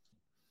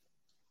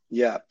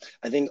 Yeah,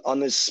 I think on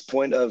this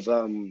point of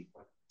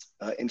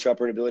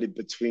interoperability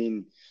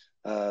between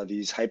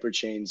these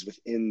hyperchains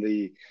within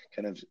the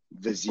kind of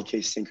the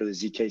zk sync or the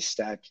zk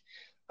stack,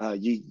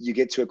 you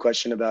get to a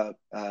question about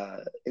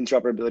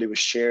interoperability with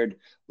shared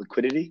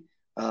liquidity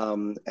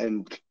and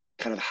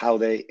kind of how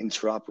they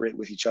interoperate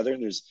with each other.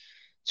 And there's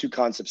two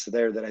concepts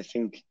there that I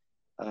think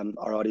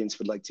our audience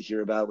would like to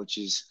hear about, which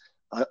is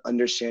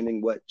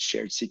understanding what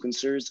shared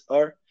sequencers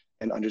are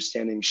and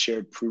understanding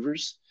shared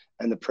provers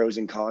and the pros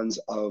and cons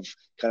of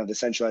kind of the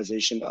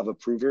centralization of a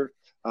prover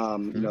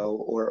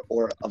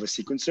or of a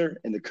sequencer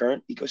in the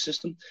current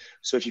ecosystem.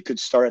 So if you could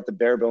start at the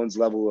bare bones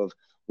level of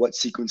what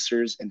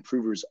sequencers and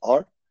provers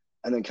are,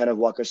 and then kind of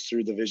walk us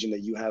through the vision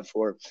that you have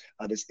for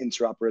this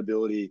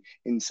interoperability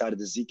inside of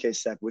the ZK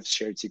stack with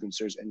shared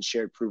sequencers and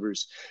shared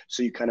provers.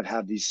 So you kind of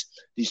have these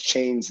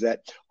chains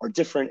that are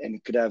different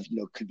and could have,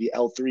 could be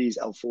L3s,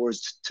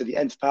 L4s to the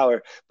nth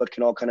power, but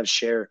can all kind of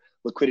share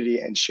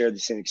liquidity and share the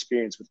same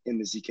experience within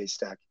the ZK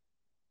stack.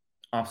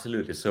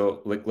 Absolutely.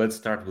 So let's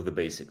start with the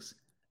basics.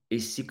 A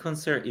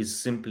sequencer is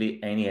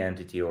simply any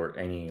entity or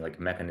any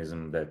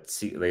mechanism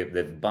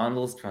that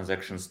bundles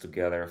transactions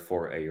together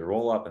for a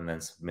rollup and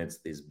then submits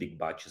these big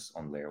batches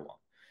on layer 1.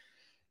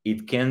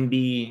 It can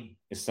be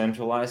a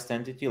centralized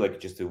entity,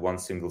 like just a one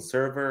single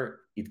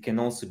server. It can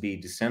also be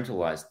a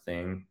decentralized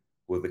thing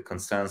with a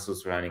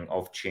consensus running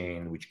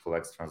off-chain, which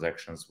collects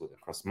transactions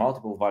across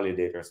multiple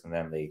validators, and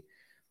then they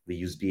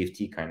use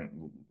BFT kind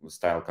of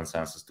style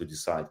consensus to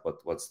decide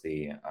what's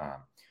the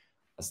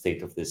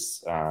state of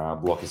this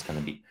block is going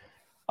to be.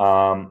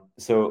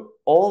 So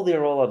all the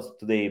rollups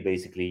today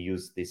basically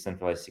use these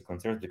centralized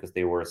sequencers because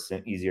they were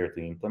easier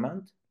to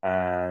implement,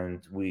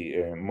 and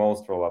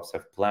most rollups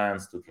have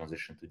plans to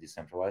transition to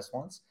decentralized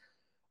ones.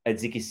 At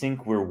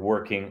zkSync, we're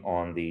working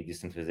on the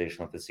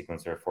decentralization of the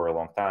sequencer for a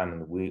long time,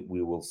 and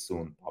we will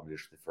soon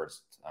publish the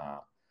first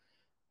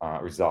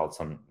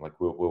results on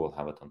we will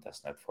have it on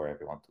testnet for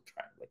everyone to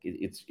try.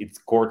 It's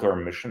core to our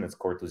mission. It's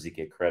core to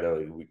zk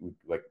Credo. We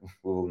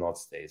will not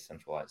stay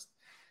centralized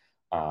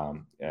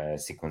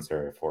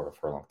sequencer for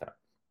a long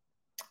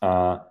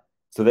time.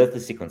 So that's the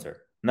sequencer.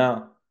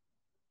 Now,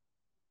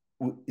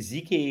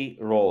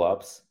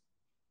 zkRollups,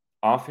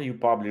 after you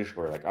publish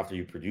or after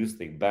you produce,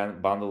 they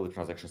bundle the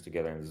transactions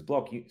together in this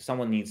block.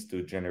 Someone needs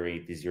to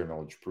generate the zero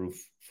knowledge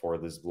proof for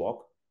this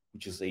block,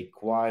 which is a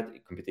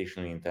quite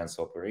computationally intense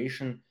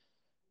operation.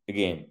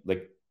 Again,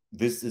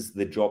 this is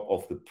the job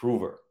of the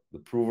prover. The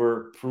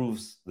prover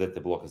proves that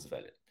the block is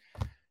valid.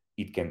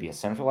 It can be a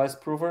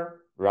centralized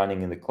prover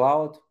running in the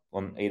cloud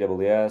on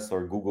AWS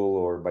or Google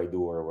or Baidu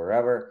or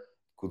wherever.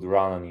 Could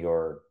run on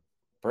your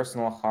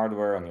personal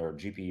hardware, on your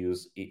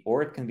GPUs,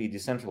 or it can be a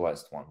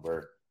decentralized one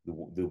where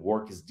the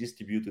work is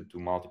distributed to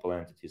multiple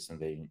entities, and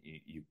then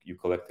you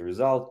collect the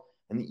result,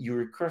 and you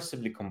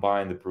recursively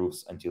combine the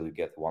proofs until you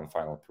get one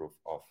final proof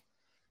of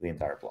the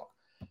entire block.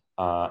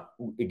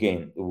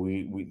 Again,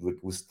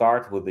 we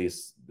start with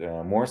this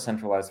more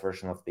centralized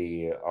version of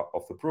the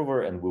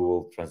prover, and we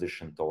will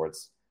transition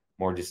towards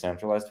more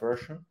decentralized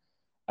version.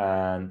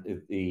 And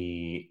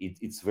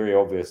it's very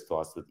obvious to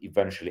us that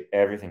eventually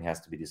everything has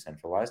to be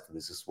decentralized.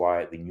 This is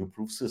why the new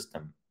proof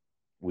system,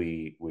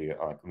 the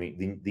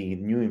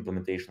new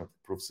implementation of the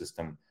proof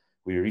system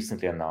we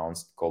recently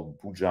announced, called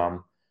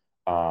Bujam,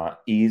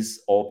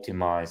 is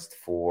optimized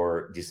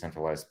for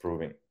decentralized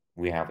proving.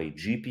 We have a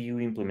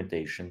GPU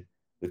implementation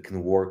that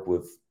can work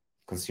with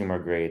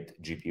consumer-grade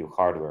GPU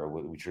hardware,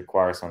 which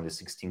requires only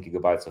 16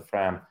 gigabytes of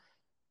RAM.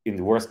 In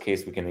the worst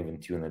case, we can even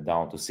tune it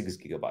down to 6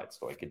 gigabytes.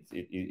 So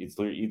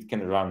it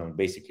can run on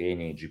basically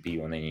any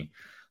GPU on any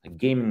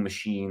gaming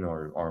machine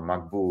or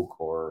MacBook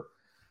or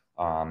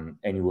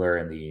anywhere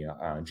in the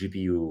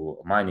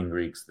GPU mining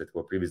rigs that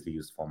were previously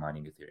used for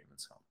mining Ethereum and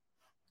so on.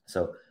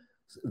 So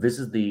this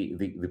is the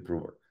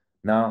prover.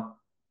 Now,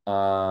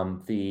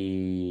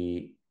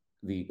 the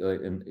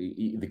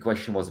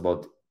question was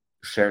about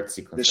shared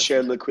sequencer. The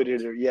shared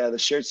liquidator, the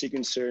shared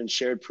sequencer and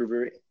shared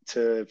prover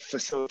to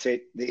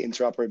facilitate the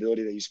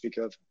interoperability that you speak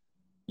of.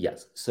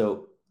 Yes.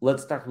 So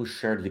let's start with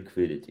shared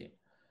liquidity.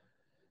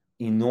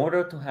 In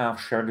order to have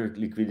shared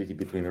liquidity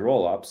between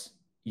rollups,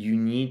 you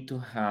need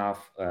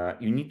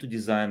to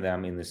design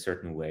them in a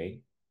certain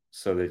way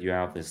so that you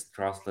have this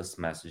trustless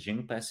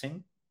messaging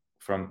passing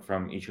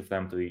from each of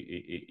them to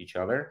each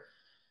other.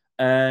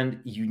 And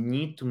you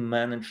need to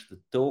manage the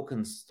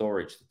token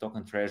storage, the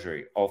token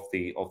treasury of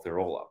the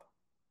rollup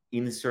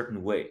in a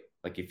certain way.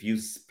 Like if you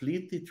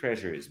split the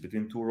treasuries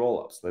between two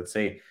rollups, let's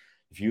say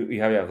if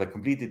you have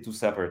completely two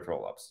separate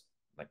rollups,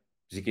 like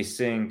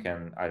zkSync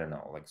and I don't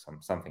know,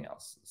 something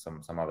else,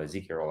 some other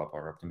zk rollup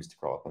or optimistic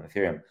rollup on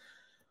Ethereum,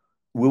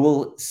 we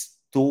will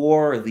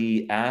store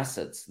the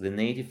assets, the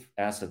native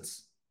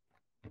assets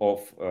of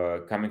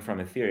coming from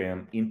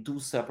Ethereum in two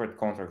separate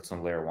contracts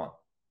on layer 1.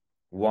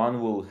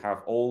 One will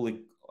have all the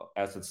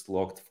assets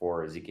locked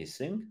for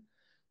zkSync.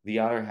 The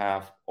other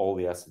have all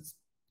the assets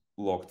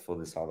locked for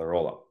this other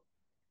rollup.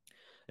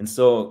 And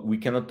so we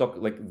cannot talk,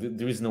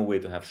 there is no way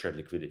to have shared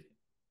liquidity.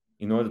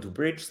 In order to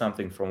bridge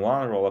something from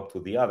one rollup to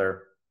the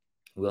other,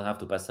 we'll have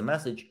to pass a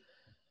message.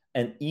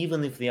 And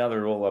even if the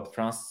other rollup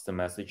trusts the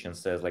message and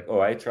says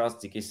I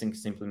trust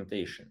zkSync's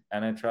implementation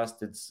and I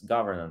trust its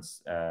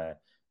governance and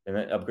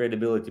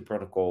upgradability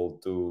protocol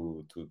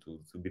to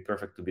be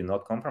perfect, to be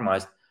not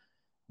compromised,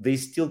 they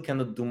still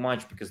cannot do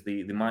much because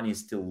the money is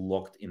still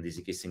locked in the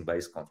zkSync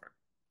base contract.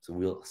 So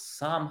we'll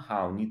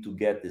somehow need to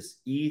get this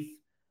ETH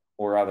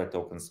or other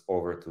tokens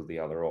over to the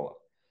other rollup.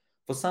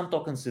 For some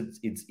tokens,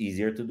 it's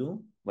easier to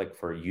do, like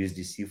for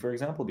USDC, for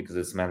example, because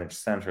it's managed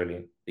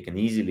centrally. They can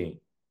easily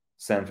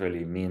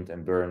centrally mint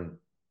and burn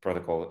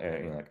protocol,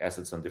 like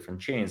assets on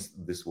different chains,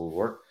 this will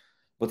work.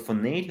 But for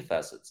native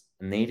assets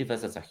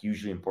are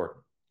hugely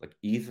important. Like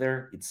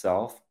Ether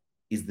itself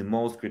is the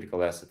most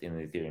critical asset in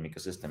the Ethereum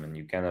ecosystem, and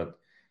you cannot.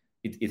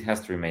 It has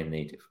to remain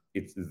native.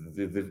 It's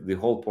the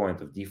whole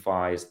point of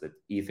DeFi is that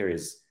Ether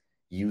is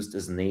used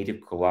as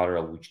native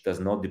collateral, which does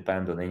not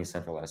depend on any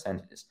centralized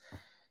entities.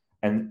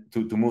 And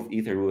to move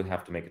Ether, we would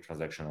have to make a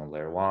transaction on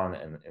layer one,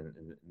 and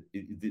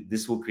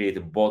this will create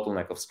a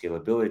bottleneck of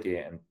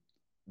scalability, and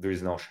there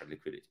is no shared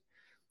liquidity.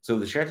 So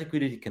the shared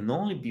liquidity can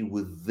only be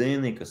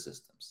within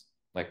ecosystems.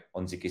 Like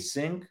on zk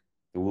Sync,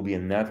 there will be a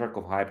network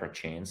of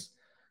hyperchains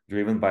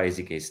driven by a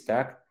zk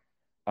stack,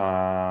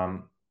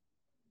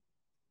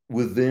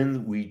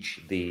 within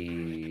which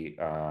the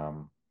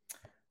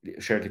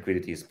shared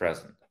liquidity is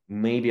present.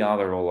 Maybe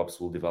other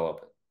rollups will develop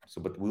it.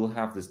 So, but we'll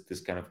have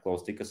this kind of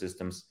closed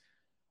ecosystems,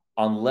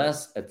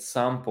 unless at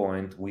some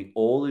point we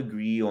all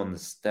agree on the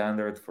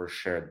standard for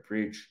shared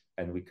bridge,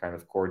 and we kind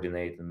of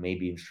coordinate and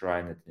maybe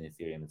enshrine it in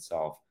Ethereum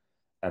itself,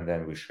 and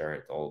then we share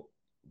it all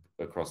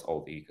across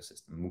all the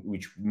ecosystem,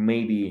 which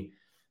may be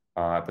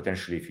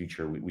potentially a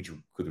future which we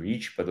could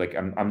reach. But like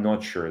I'm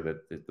not sure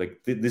that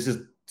this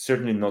is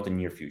certainly not a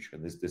near future.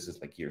 This is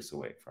like years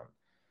away from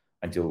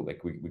until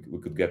like we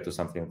could get to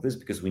something like this,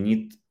 because we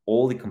need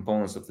all the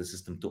components of the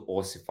system to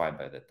ossify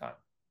by that time,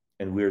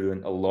 and we're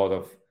doing a lot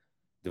of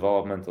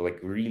development, like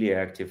really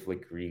active,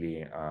 like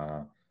really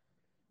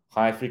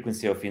high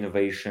frequency of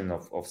innovation,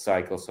 of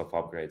cycles, of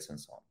upgrades, and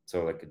so on.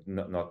 So like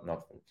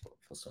not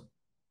for soon.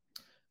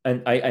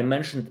 And I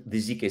mentioned the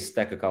zk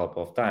stack a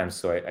couple of times,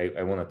 so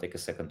I want to take a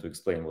second to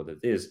explain what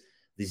it is.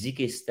 The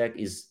zk stack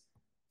is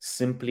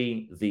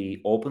simply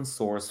the open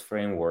source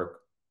framework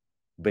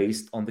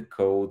based on the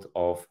code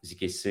of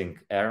zk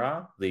Sync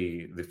era,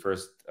 the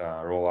first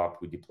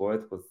rollup we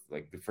deployed with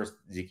like the first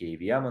zk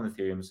EVM on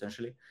Ethereum,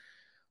 essentially,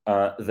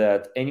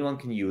 that anyone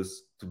can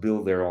use to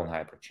build their own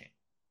hyperchain.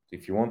 So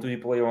if you want to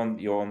deploy your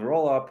own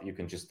rollup, you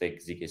can just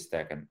take zk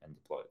stack and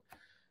deploy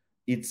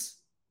it.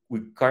 We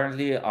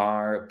currently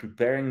are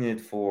preparing it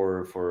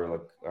for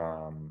like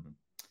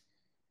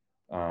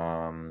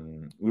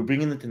we're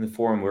bringing it in the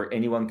form where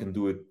anyone can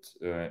do it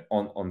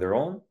on their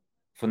own.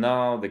 For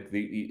now,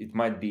 it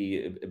might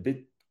be a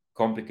bit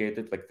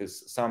complicated. Like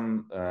there's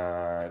some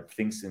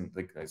things in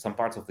like some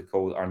parts of the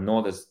code are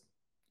not as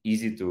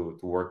easy to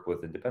work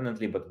with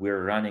independently, but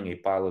we're running a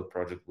pilot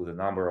project with a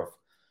number of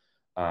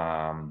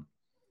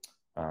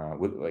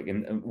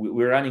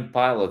we're running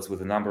pilots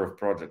with a number of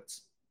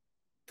projects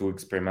to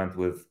experiment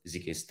with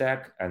zk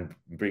stack and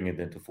bring it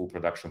into full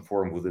production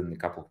form within a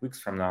couple of weeks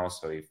from now.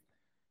 So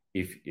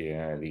if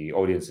the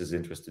audience is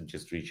interested,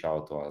 just reach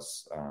out to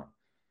us.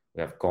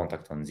 We have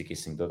contact on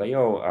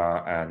zksync.io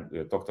and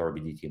we'll talk to our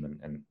BD team,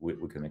 and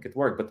we can make it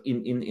work. But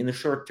in the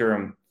short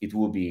term, it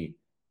will be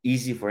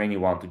easy for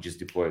anyone to just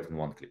deploy it in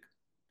one click.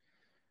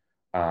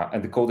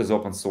 And the code is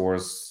open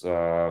source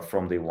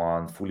from day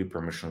one, fully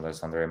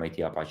permissionless under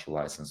MIT Apache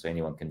license, so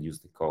anyone can use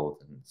the code.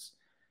 And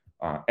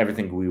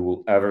everything we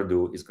will ever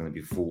do is going to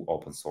be full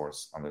open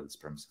source under these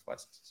permissive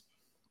licenses.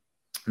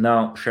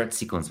 Now, shared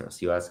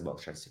sequencers. You asked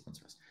about shared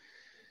sequencers.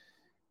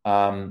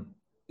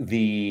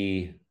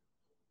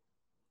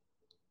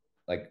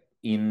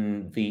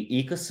 In the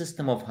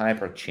ecosystem of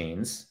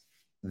hyperchains,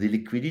 the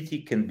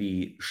liquidity can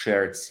be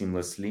shared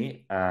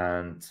seamlessly,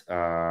 and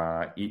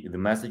the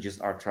messages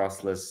are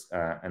trustless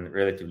and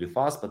relatively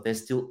fast, but they're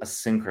still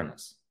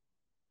asynchronous,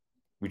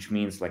 which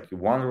means like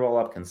one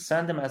rollup can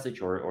send a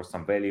message or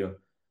some value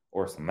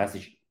or some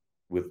message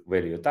with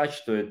value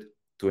attached to it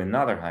to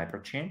another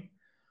hyperchain,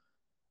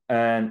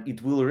 and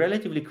it will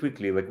relatively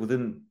quickly, like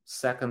within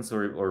seconds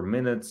or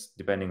minutes,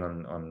 depending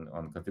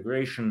on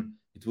configuration,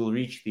 it will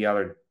reach the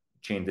other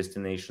chain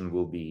destination.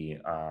 Will be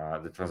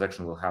the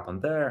transaction will happen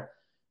there.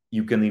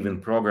 You can even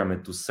program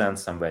it to send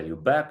some value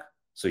back.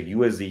 So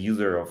you as the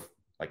user of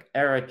like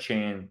Era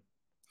chain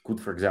could,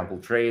 for example,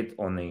 trade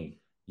on a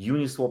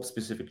Uniswap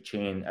specific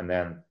chain and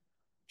then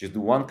just do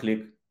one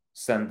click,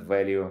 send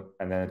value,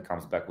 and then it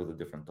comes back with a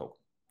different token.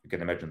 You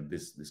can imagine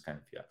this kind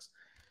of UX.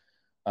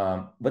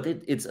 But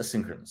it's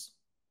asynchronous.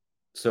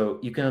 So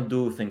you cannot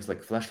do things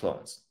like flash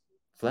loans.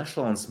 Flash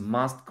loans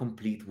must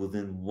complete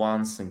within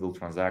one single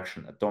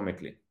transaction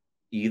atomically.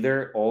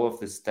 Either all of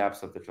the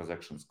steps of the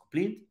transactions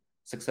complete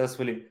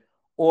successfully,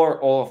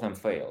 or all of them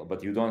fail,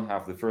 but you don't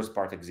have the first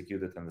part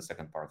executed and the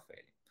second part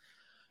failing.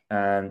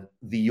 And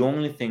the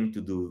only thing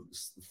to do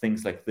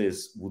things like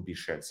this would be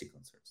shared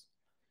sequencers.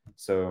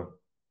 So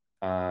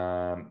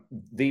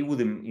they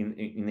would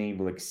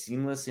enable like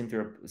seamless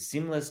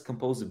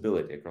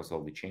composability across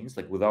all the chains,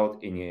 like without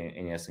any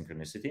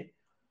asynchronicity.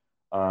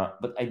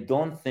 But I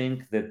don't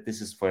think that this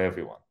is for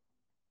everyone,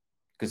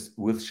 because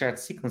with shared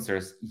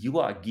sequencers, you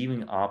are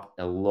giving up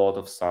a lot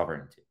of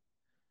sovereignty.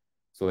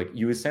 So like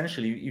you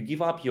essentially, you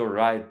give up your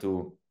right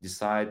to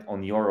decide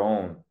on your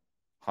own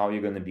how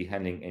you're going to be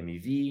handling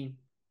MEV,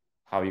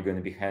 how you're going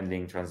to be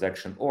handling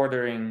transaction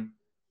ordering,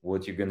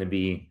 what you're going to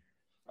be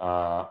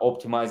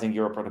optimizing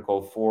your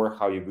protocol for,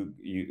 how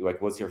you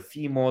like what's your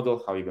fee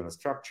model, how you're going to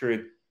structure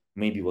it.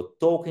 maybe what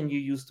token you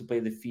use to pay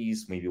the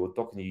fees, maybe what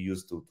token you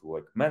use to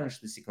like manage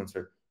the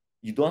sequencer.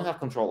 You don't have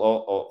control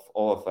of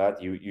all of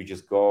that. You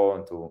just go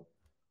into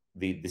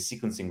the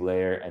sequencing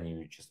layer and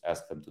you just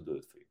ask them to do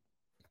it for you.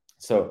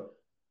 So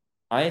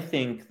I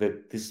think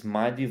that this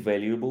might be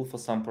valuable for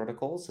some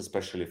protocols,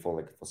 especially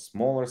for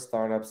smaller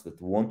startups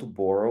that want to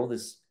borrow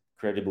this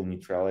credible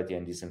neutrality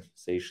and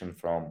decentralization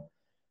from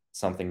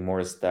something more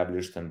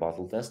established and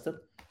battle tested.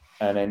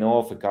 And I know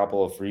of a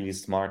couple of really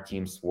smart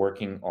teams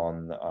working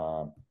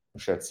on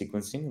shared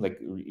sequencing, like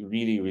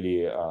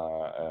really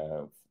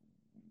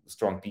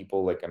strong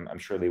people. Like I'm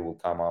sure they will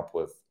come up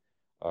with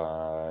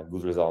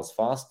good results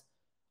fast.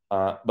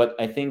 But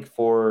I think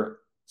for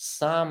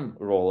some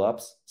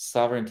rollups,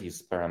 sovereignty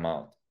is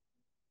paramount.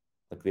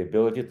 Like the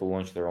ability to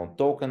launch their own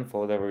token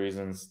for whatever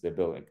reasons, the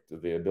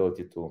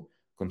ability to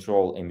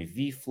control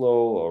MEV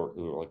flow, or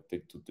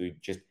like to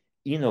just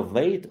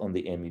innovate on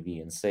the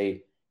MEV and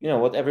say, you know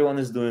what, everyone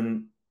is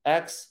doing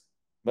X,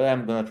 but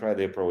I'm gonna try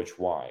the approach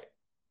Y,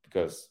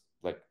 because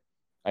like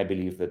I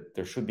believe that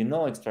there should be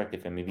no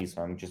extractive MEV,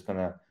 so I'm just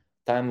gonna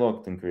time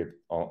lock encrypt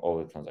all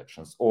the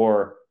transactions.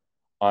 Or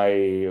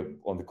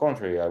on the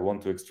contrary, I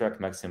want to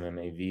extract maximum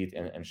MEV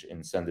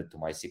and send it to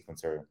my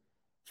sequencer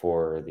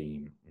for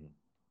the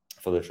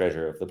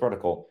treasure of the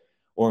protocol.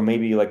 Or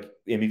maybe like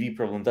MEV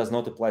problem does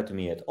not apply to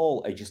me at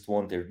all. I just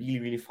want a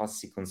really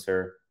fast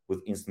sequencer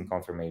with instant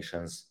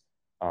confirmations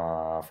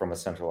from a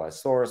centralized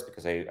source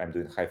because I'm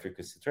doing high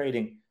frequency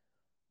trading.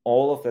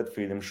 All of that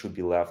freedom should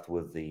be left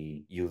with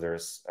the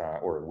users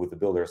or with the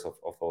builders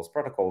of those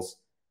protocols.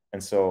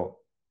 And so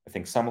I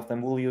think some of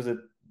them will use it,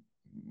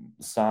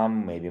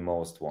 some, maybe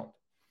most, won't.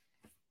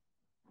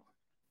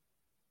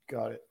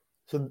 Got it.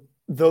 So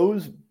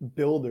those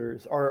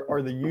builders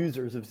are the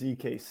users of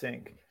zk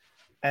Sync,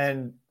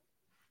 and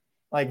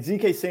like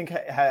zk Sync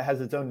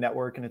has its own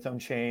network and its own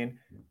chain,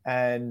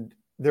 and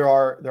there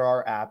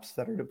are apps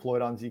that are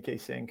deployed on zk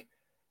Sync,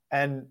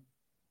 and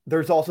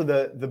there's also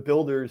the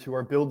builders who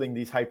are building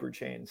these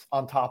hyperchains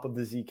on top of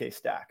the zk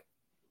stack.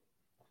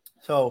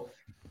 So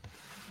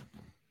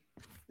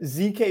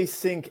zk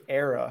Sync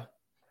era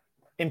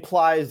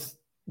implies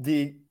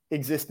the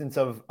existence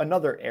of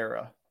another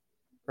era,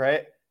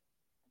 right?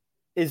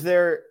 Is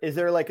there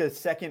like a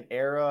second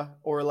era,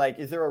 or like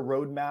is there a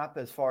roadmap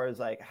as far as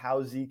like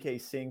how zk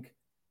Sync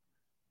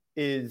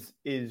is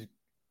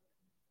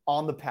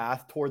on the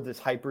path toward this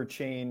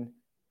hyperchain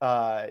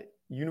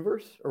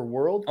universe or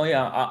world? Oh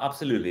yeah,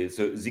 absolutely.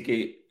 So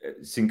zk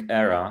Sync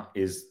era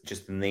is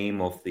just the name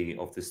of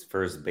this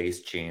first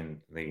base chain,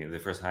 the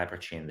first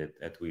hyperchain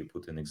that we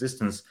put in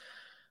existence.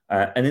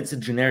 And it's a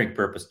generic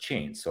purpose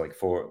chain. So like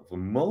for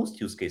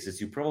most use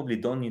cases, you probably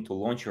don't need to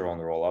launch your own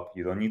rollup.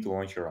 You don't need to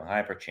launch your own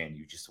hyperchain.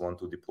 You just want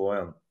to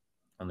deploy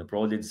on a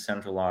broadly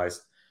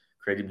decentralized,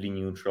 credibly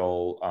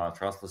neutral,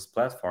 trustless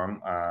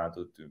platform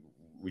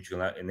which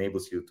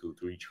enables you to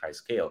reach high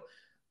scale.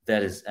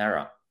 That is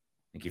Era.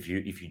 Like if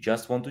you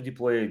just want to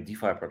deploy a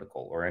DeFi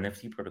protocol or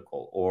NFT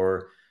protocol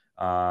or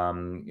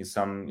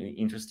some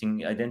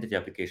interesting identity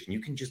application,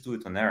 you can just do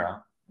it on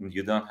Era.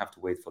 You don't have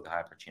to wait for the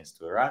hyperchains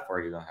to arrive,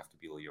 or you don't have to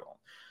build your own.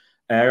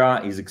 Era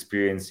is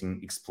experiencing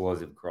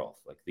explosive growth.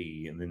 Like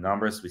the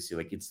numbers we see,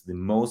 like it's the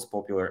most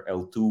popular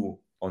L2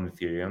 on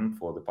Ethereum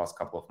for the past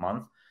couple of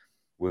months.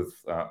 With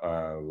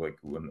like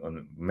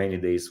on many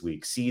days we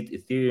exceed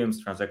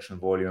Ethereum's transaction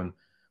volume.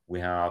 We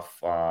have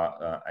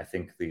I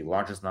think the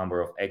largest number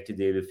of active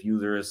daily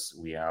users.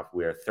 We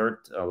are third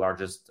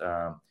largest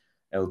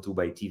L2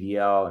 by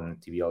TVL, and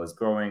TVL is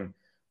growing.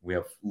 We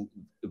have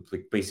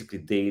like basically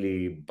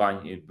daily,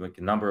 like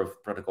a number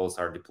of protocols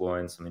are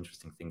deploying some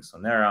interesting things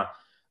on Era,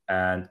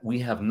 and we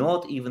have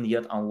not even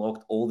yet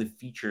unlocked all the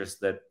features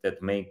that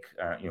make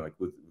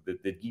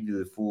that give you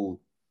the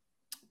full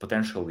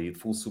potential, the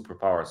full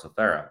superpowers of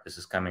Era. This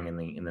is coming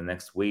in the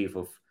next wave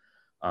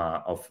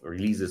of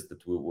releases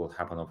that will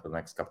happen over the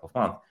next couple of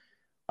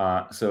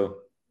months.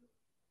 So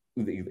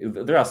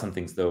there are some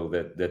things though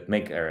that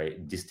make Era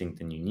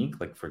distinct and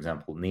unique, like for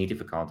example, native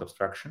account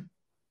abstraction.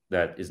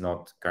 That is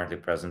not currently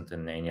present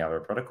in any other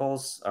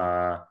protocols.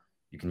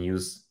 You can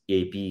use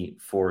EAP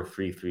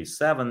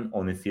 4337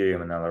 on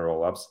Ethereum and other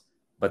rollups,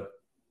 but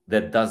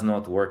that does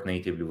not work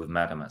natively with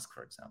MetaMask,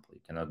 for example.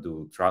 You cannot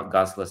do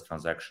gasless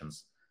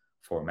transactions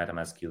for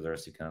MetaMask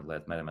users. You cannot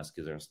let MetaMask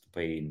users to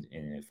pay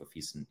for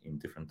fees in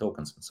different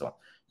tokens and so on.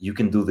 You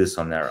can do this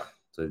on Era.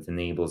 So it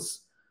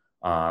enables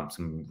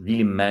some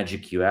really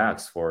magic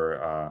UX for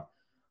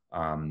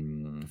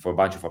a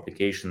bunch of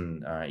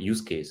application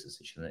use cases,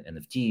 such as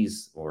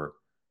NFTs or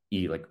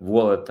like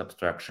wallet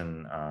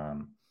abstraction,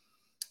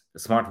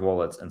 smart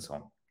wallets, and so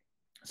on.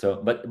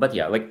 So, but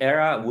yeah, like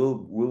Era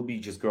will be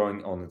just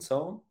growing on its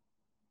own.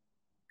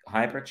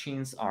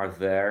 Hyperchains are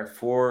there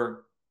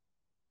for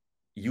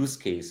use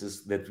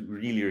cases that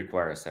really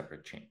require a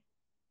separate chain.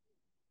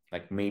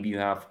 Like maybe you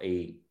have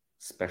a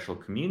special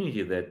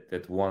community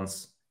that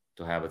wants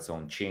to have its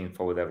own chain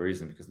for whatever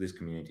reason, because this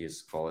community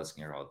is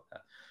coalescing around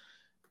that.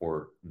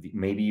 Or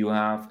maybe you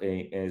have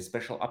a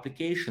special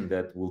application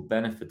that will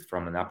benefit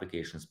from an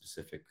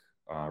application-specific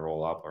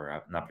rollup or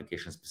an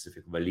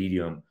application-specific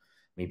Validium.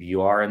 Maybe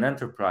you are an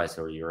enterprise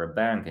or you're a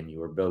bank and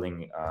you are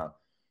building.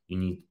 You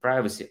need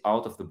privacy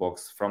out of the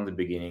box from the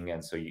beginning,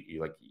 and so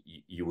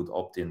you would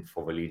opt in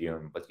for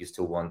Validium, but you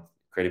still want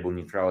credible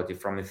neutrality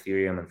from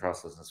Ethereum and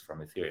trustlessness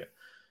from Ethereum.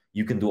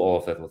 You can do all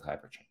of that with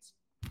Hyperchains.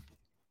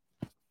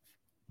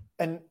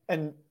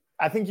 And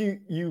I think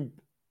you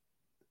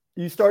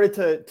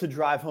started to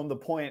drive home the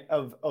point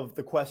of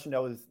the question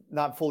that was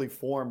not fully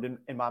formed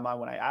in my mind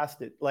when I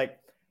asked it. Like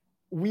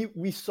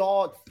we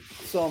saw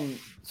some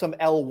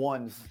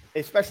L1s,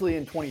 especially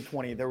in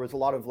 2020. There was a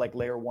lot of like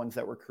layer ones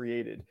that were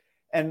created,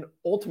 and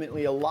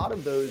ultimately a lot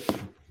of those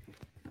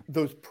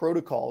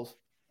protocols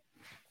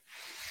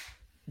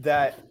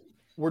that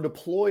were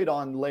deployed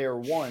on layer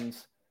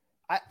ones,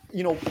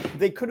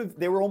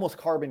 they were almost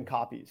carbon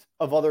copies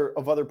of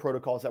other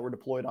protocols that were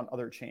deployed on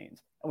other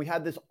chains. And we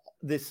had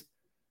this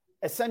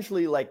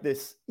essentially like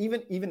this,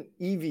 even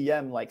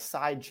EVM like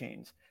side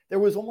chains. There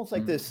was almost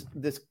like this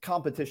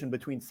competition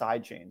between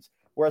side chains,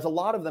 whereas a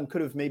lot of them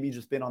could have maybe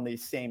just been on the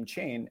same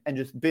chain and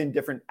just been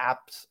different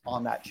apps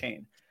on that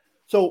chain.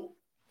 So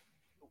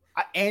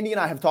Andy and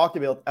I have talked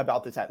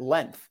about this at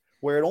length,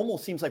 where it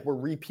almost seems like we're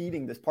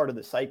repeating this part of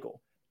the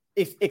cycle,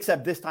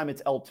 except this time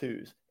it's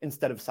L2s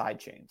instead of side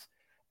chains.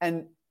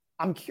 And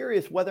I'm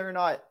curious whether or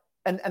not,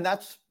 and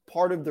that's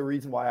part of the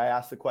reason why I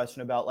asked the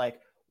question about like,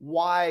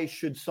 why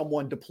should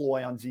someone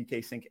deploy on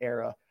ZK Sync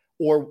Era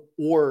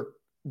or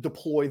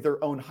deploy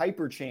their own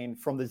hyperchain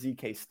from the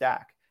ZK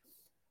stack?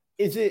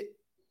 Is it,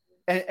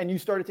 and you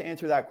started to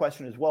answer that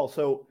question as well.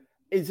 So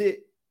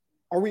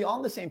are we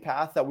on the same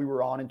path that we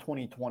were on in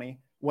 2020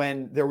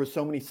 when there was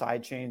so many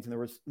side chains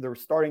and there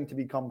was starting to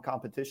become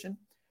competition?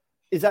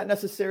 Is that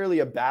necessarily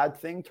a bad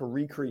thing to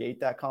recreate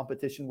that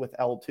competition with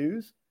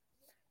L2s?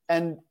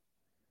 And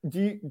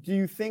do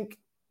you think,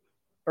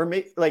 or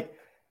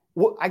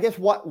I guess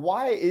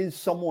why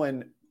is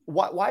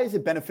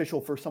it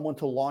beneficial for someone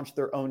to launch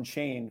their own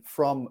chain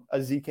from a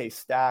ZK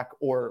stack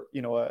or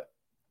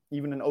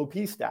even an OP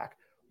stack?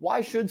 Why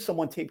should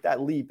someone take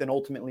that leap and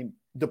ultimately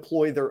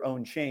deploy their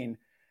own chain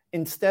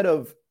instead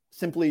of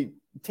simply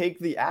take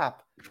the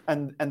app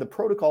and the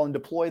protocol and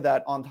deploy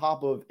that on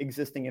top of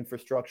existing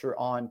infrastructure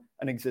on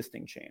an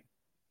existing chain?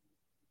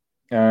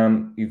 I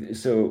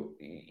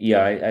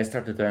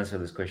started to answer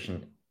this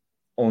question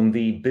on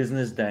the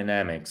business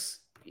dynamics.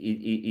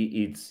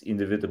 It's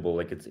inevitable.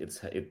 Like it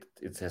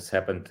has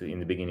happened in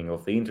the beginning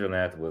of the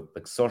internet with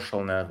like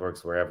social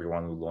networks where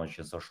everyone would launch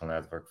a social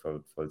network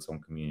for its own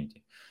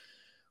community.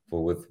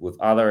 With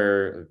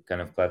other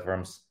kind of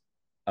platforms,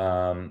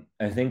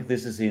 I think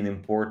this is an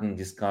important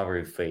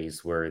discovery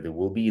phase where there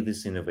will be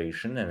this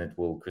innovation and it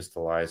will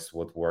crystallize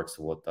what works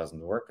and what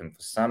doesn't work. And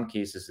for some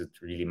cases, it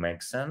really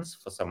makes sense.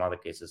 For some other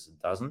cases, it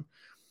doesn't.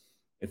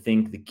 I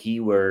think the key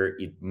where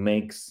it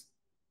makes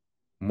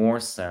more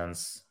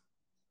sense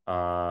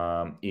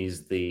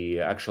is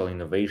the actual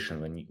innovation.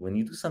 When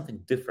you do something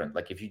different,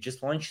 like if you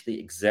just launch the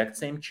exact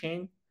same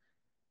chain,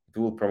 it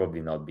will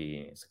probably not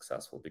be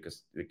successful,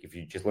 because like if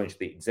you just launch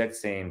the exact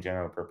same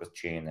general purpose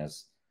chain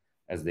as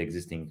the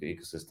existing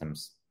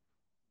ecosystems,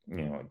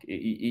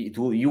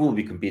 you will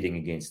be competing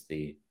against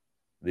the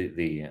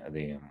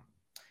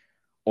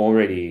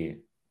already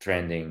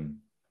trending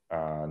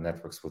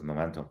networks with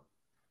momentum.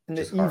 And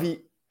the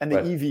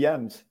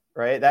EVMs,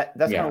 right? That's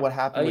kind of what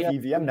happened with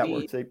EVM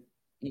networks.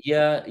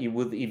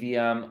 With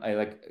EVM,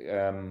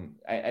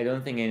 I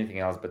don't think anything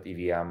else but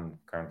EVM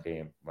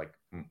currently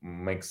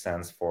makes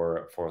sense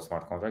for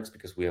smart contracts,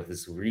 because we have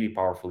this really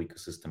powerful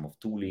ecosystem of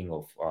tooling,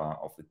 of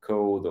the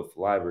code, of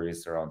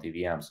libraries around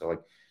EVM. So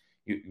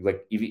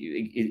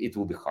it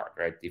will be hard,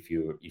 right? If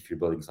you're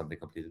building something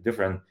completely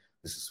different,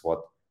 this is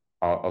what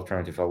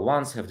alternative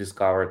L1s have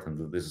discovered,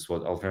 and this is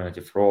what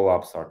alternative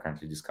rollups are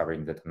currently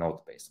discovering that are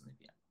not based on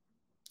EVM.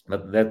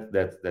 But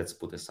that's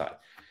put aside.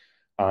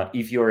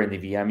 If you're an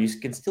EVM, you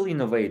can still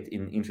innovate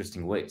in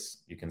interesting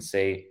ways. You can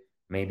say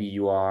maybe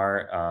you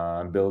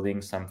are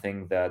building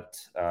something that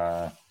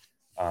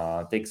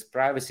takes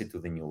privacy to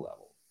the new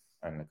level,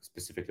 and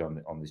specifically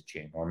on this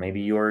chain. Or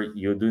maybe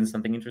you're doing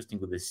something interesting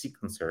with a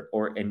sequencer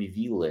or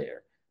MEV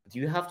layer. But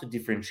you have to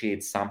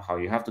differentiate somehow.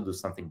 You have to do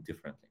something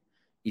differently.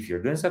 If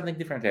you're doing something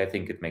differently, I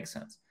think it makes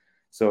sense.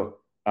 So,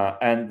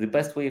 and the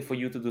best way for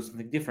you to do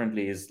something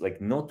differently is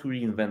not to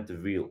reinvent the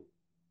wheel,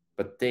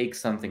 but take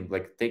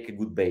a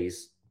good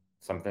base,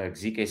 something like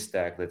ZK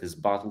Stack that is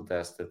battle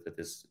tested,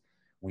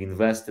 we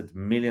invested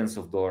millions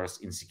of dollars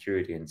in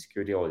security and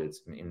security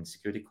audits, in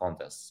security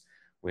contests.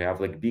 We have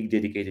big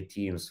dedicated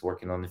teams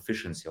working on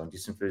efficiency, on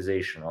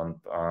decentralization, on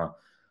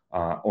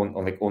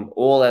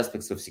all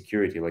aspects of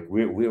security.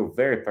 We're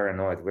very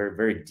paranoid. We're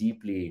very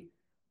deeply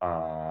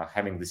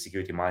having the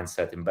security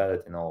mindset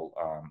embedded in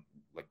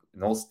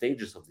all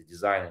stages of the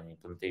design and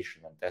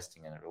implementation and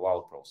testing and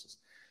rollout process.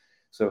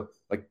 So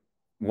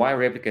why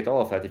replicate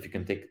all of that if you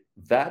can take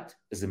that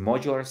as a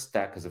modular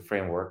stack, as a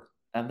framework,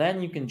 and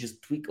then you can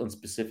just tweak on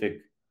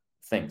specific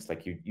things.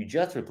 You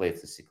just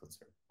replace the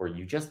sequencer, or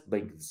you just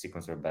make the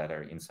sequencer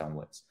better in some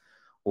ways,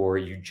 or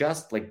you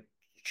just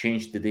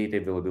change the data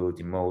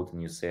availability mode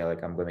and you say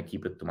like, I'm going to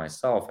keep it to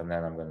myself, and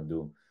then I'm going to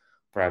do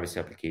privacy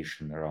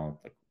application around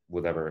like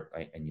whatever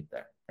I need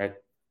there, right?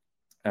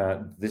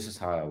 This is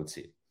how I would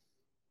see it.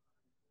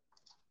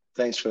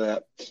 Thanks for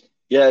that.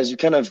 Yeah, as you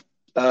kind of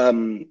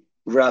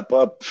wrap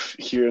up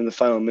here in the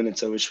final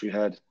minutes, I wish we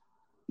had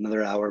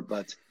another hour,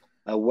 but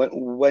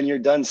when you're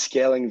done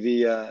scaling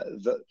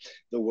the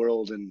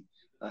world and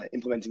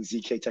implementing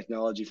ZK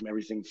technology from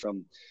everything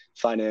from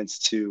finance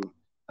to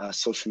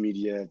social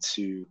media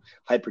to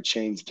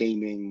hyperchains,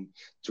 gaming,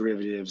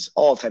 derivatives,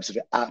 all types of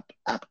app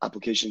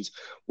applications,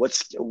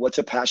 what's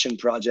a passion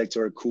project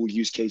or a cool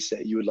use case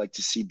that you would like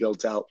to see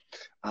built out,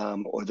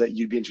 or that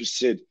you'd be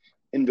interested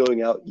in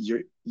building out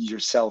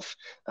yourself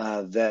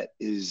that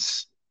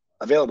is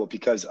available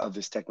because of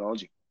this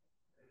technology?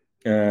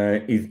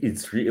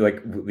 It's really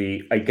like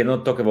I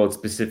cannot talk about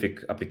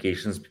specific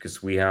applications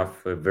because we have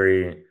a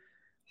very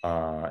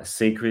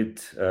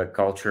sacred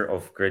culture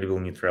of credible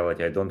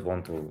neutrality. I don't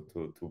want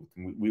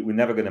we're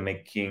never going to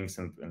make kings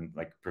and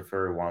like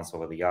prefer ones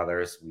over the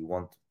others. We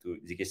want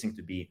zkSync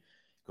to be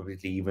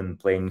completely even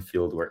playing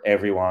field where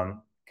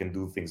everyone can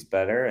do things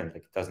better, and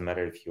like it doesn't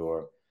matter if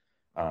you're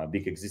a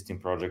big existing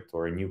project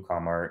or a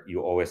newcomer,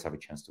 you always have a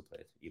chance to play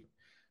it even.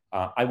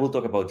 I will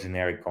talk about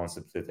generic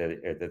concepts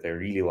that I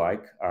really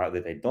like,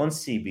 that I don't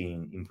see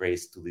being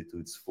embraced to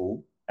its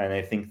full. And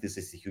I think this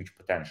is a huge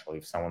potential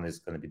if someone is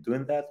going to be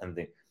doing that.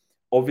 And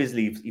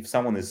obviously, if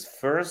someone is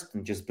first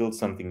and just build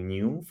something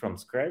new from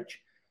scratch,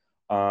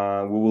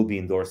 we will be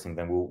endorsing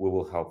them. We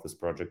will help this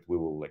project. We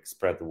will like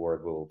spread the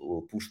word.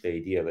 We'll push the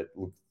idea that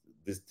look,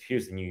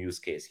 here's a new use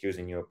case. Here's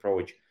a new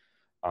approach.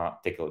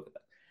 Take a look at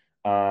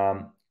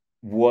that.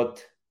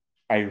 What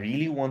I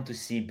really want to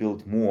see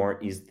built more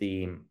is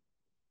the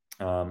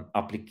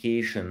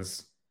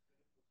applications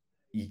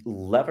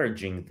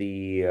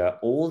leveraging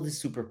all the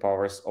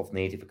superpowers of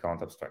native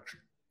account abstraction.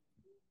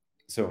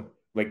 So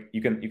like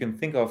you can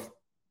think of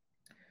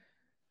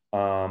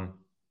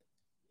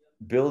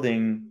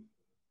building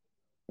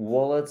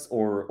wallets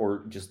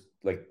or just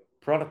like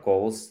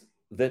protocols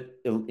that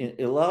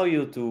allow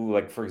you to,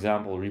 like, for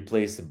example,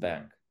 replace a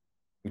bank,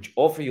 which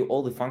offer you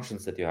all the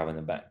functions that you have in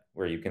a bank,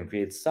 where you can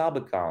create sub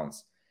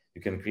accounts.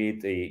 You can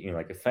create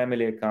like a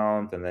family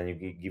account, and then you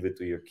give it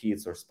to your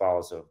kids or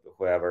spouse or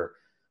whoever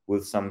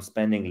with some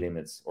spending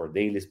limits or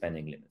daily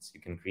spending limits. You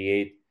can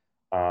create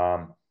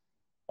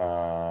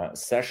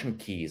session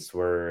keys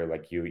where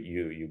like you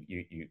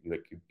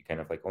kind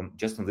of like on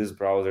this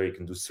browser you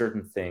can do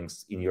certain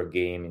things in your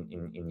game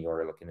in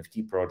your like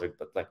NFT project,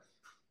 but like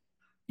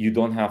you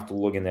don't have to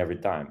log in every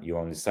time. You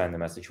only sign the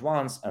message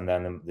once, and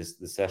then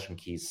the session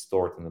key is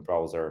stored in the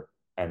browser.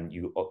 And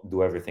you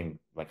do everything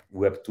like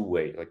Web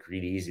 2-way, like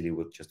really easily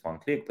with just one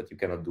click, but you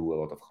cannot do a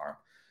lot of harm.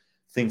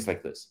 Things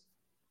like this.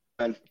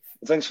 And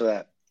thanks for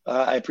that.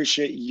 I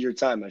appreciate your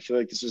time. I feel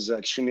like this was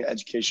extremely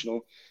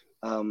educational.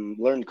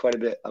 Learned quite a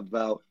bit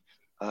about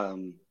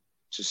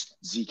just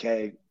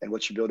ZK and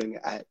what you're building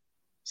at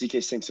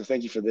zkSync. So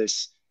thank you for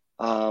this.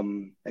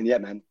 And yeah,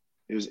 man,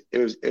 it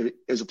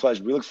was a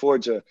pleasure. We look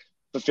forward to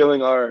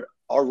fulfilling our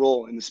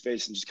role in the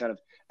space and just kind of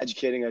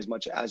educating as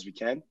much as we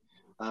can.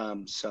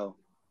 So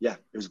yeah,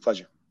 it was a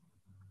pleasure.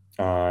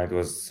 It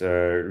was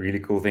really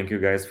cool. Thank you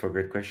guys for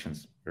great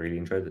questions. I really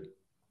enjoyed it.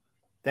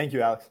 Thank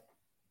you, Alex.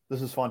 This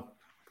was fun.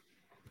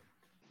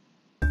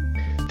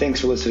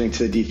 Thanks for listening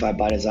to the DeFi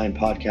by Design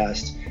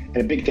podcast. And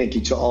a big thank you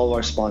to all of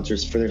our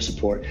sponsors for their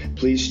support.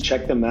 Please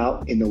check them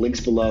out in the links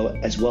below,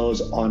 as well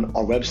as on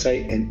our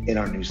website and in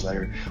our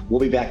newsletter.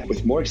 We'll be back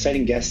with more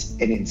exciting guests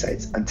and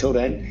insights. Until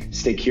then,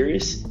 stay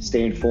curious,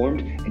 stay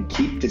informed, and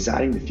keep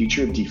designing the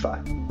future of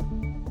DeFi.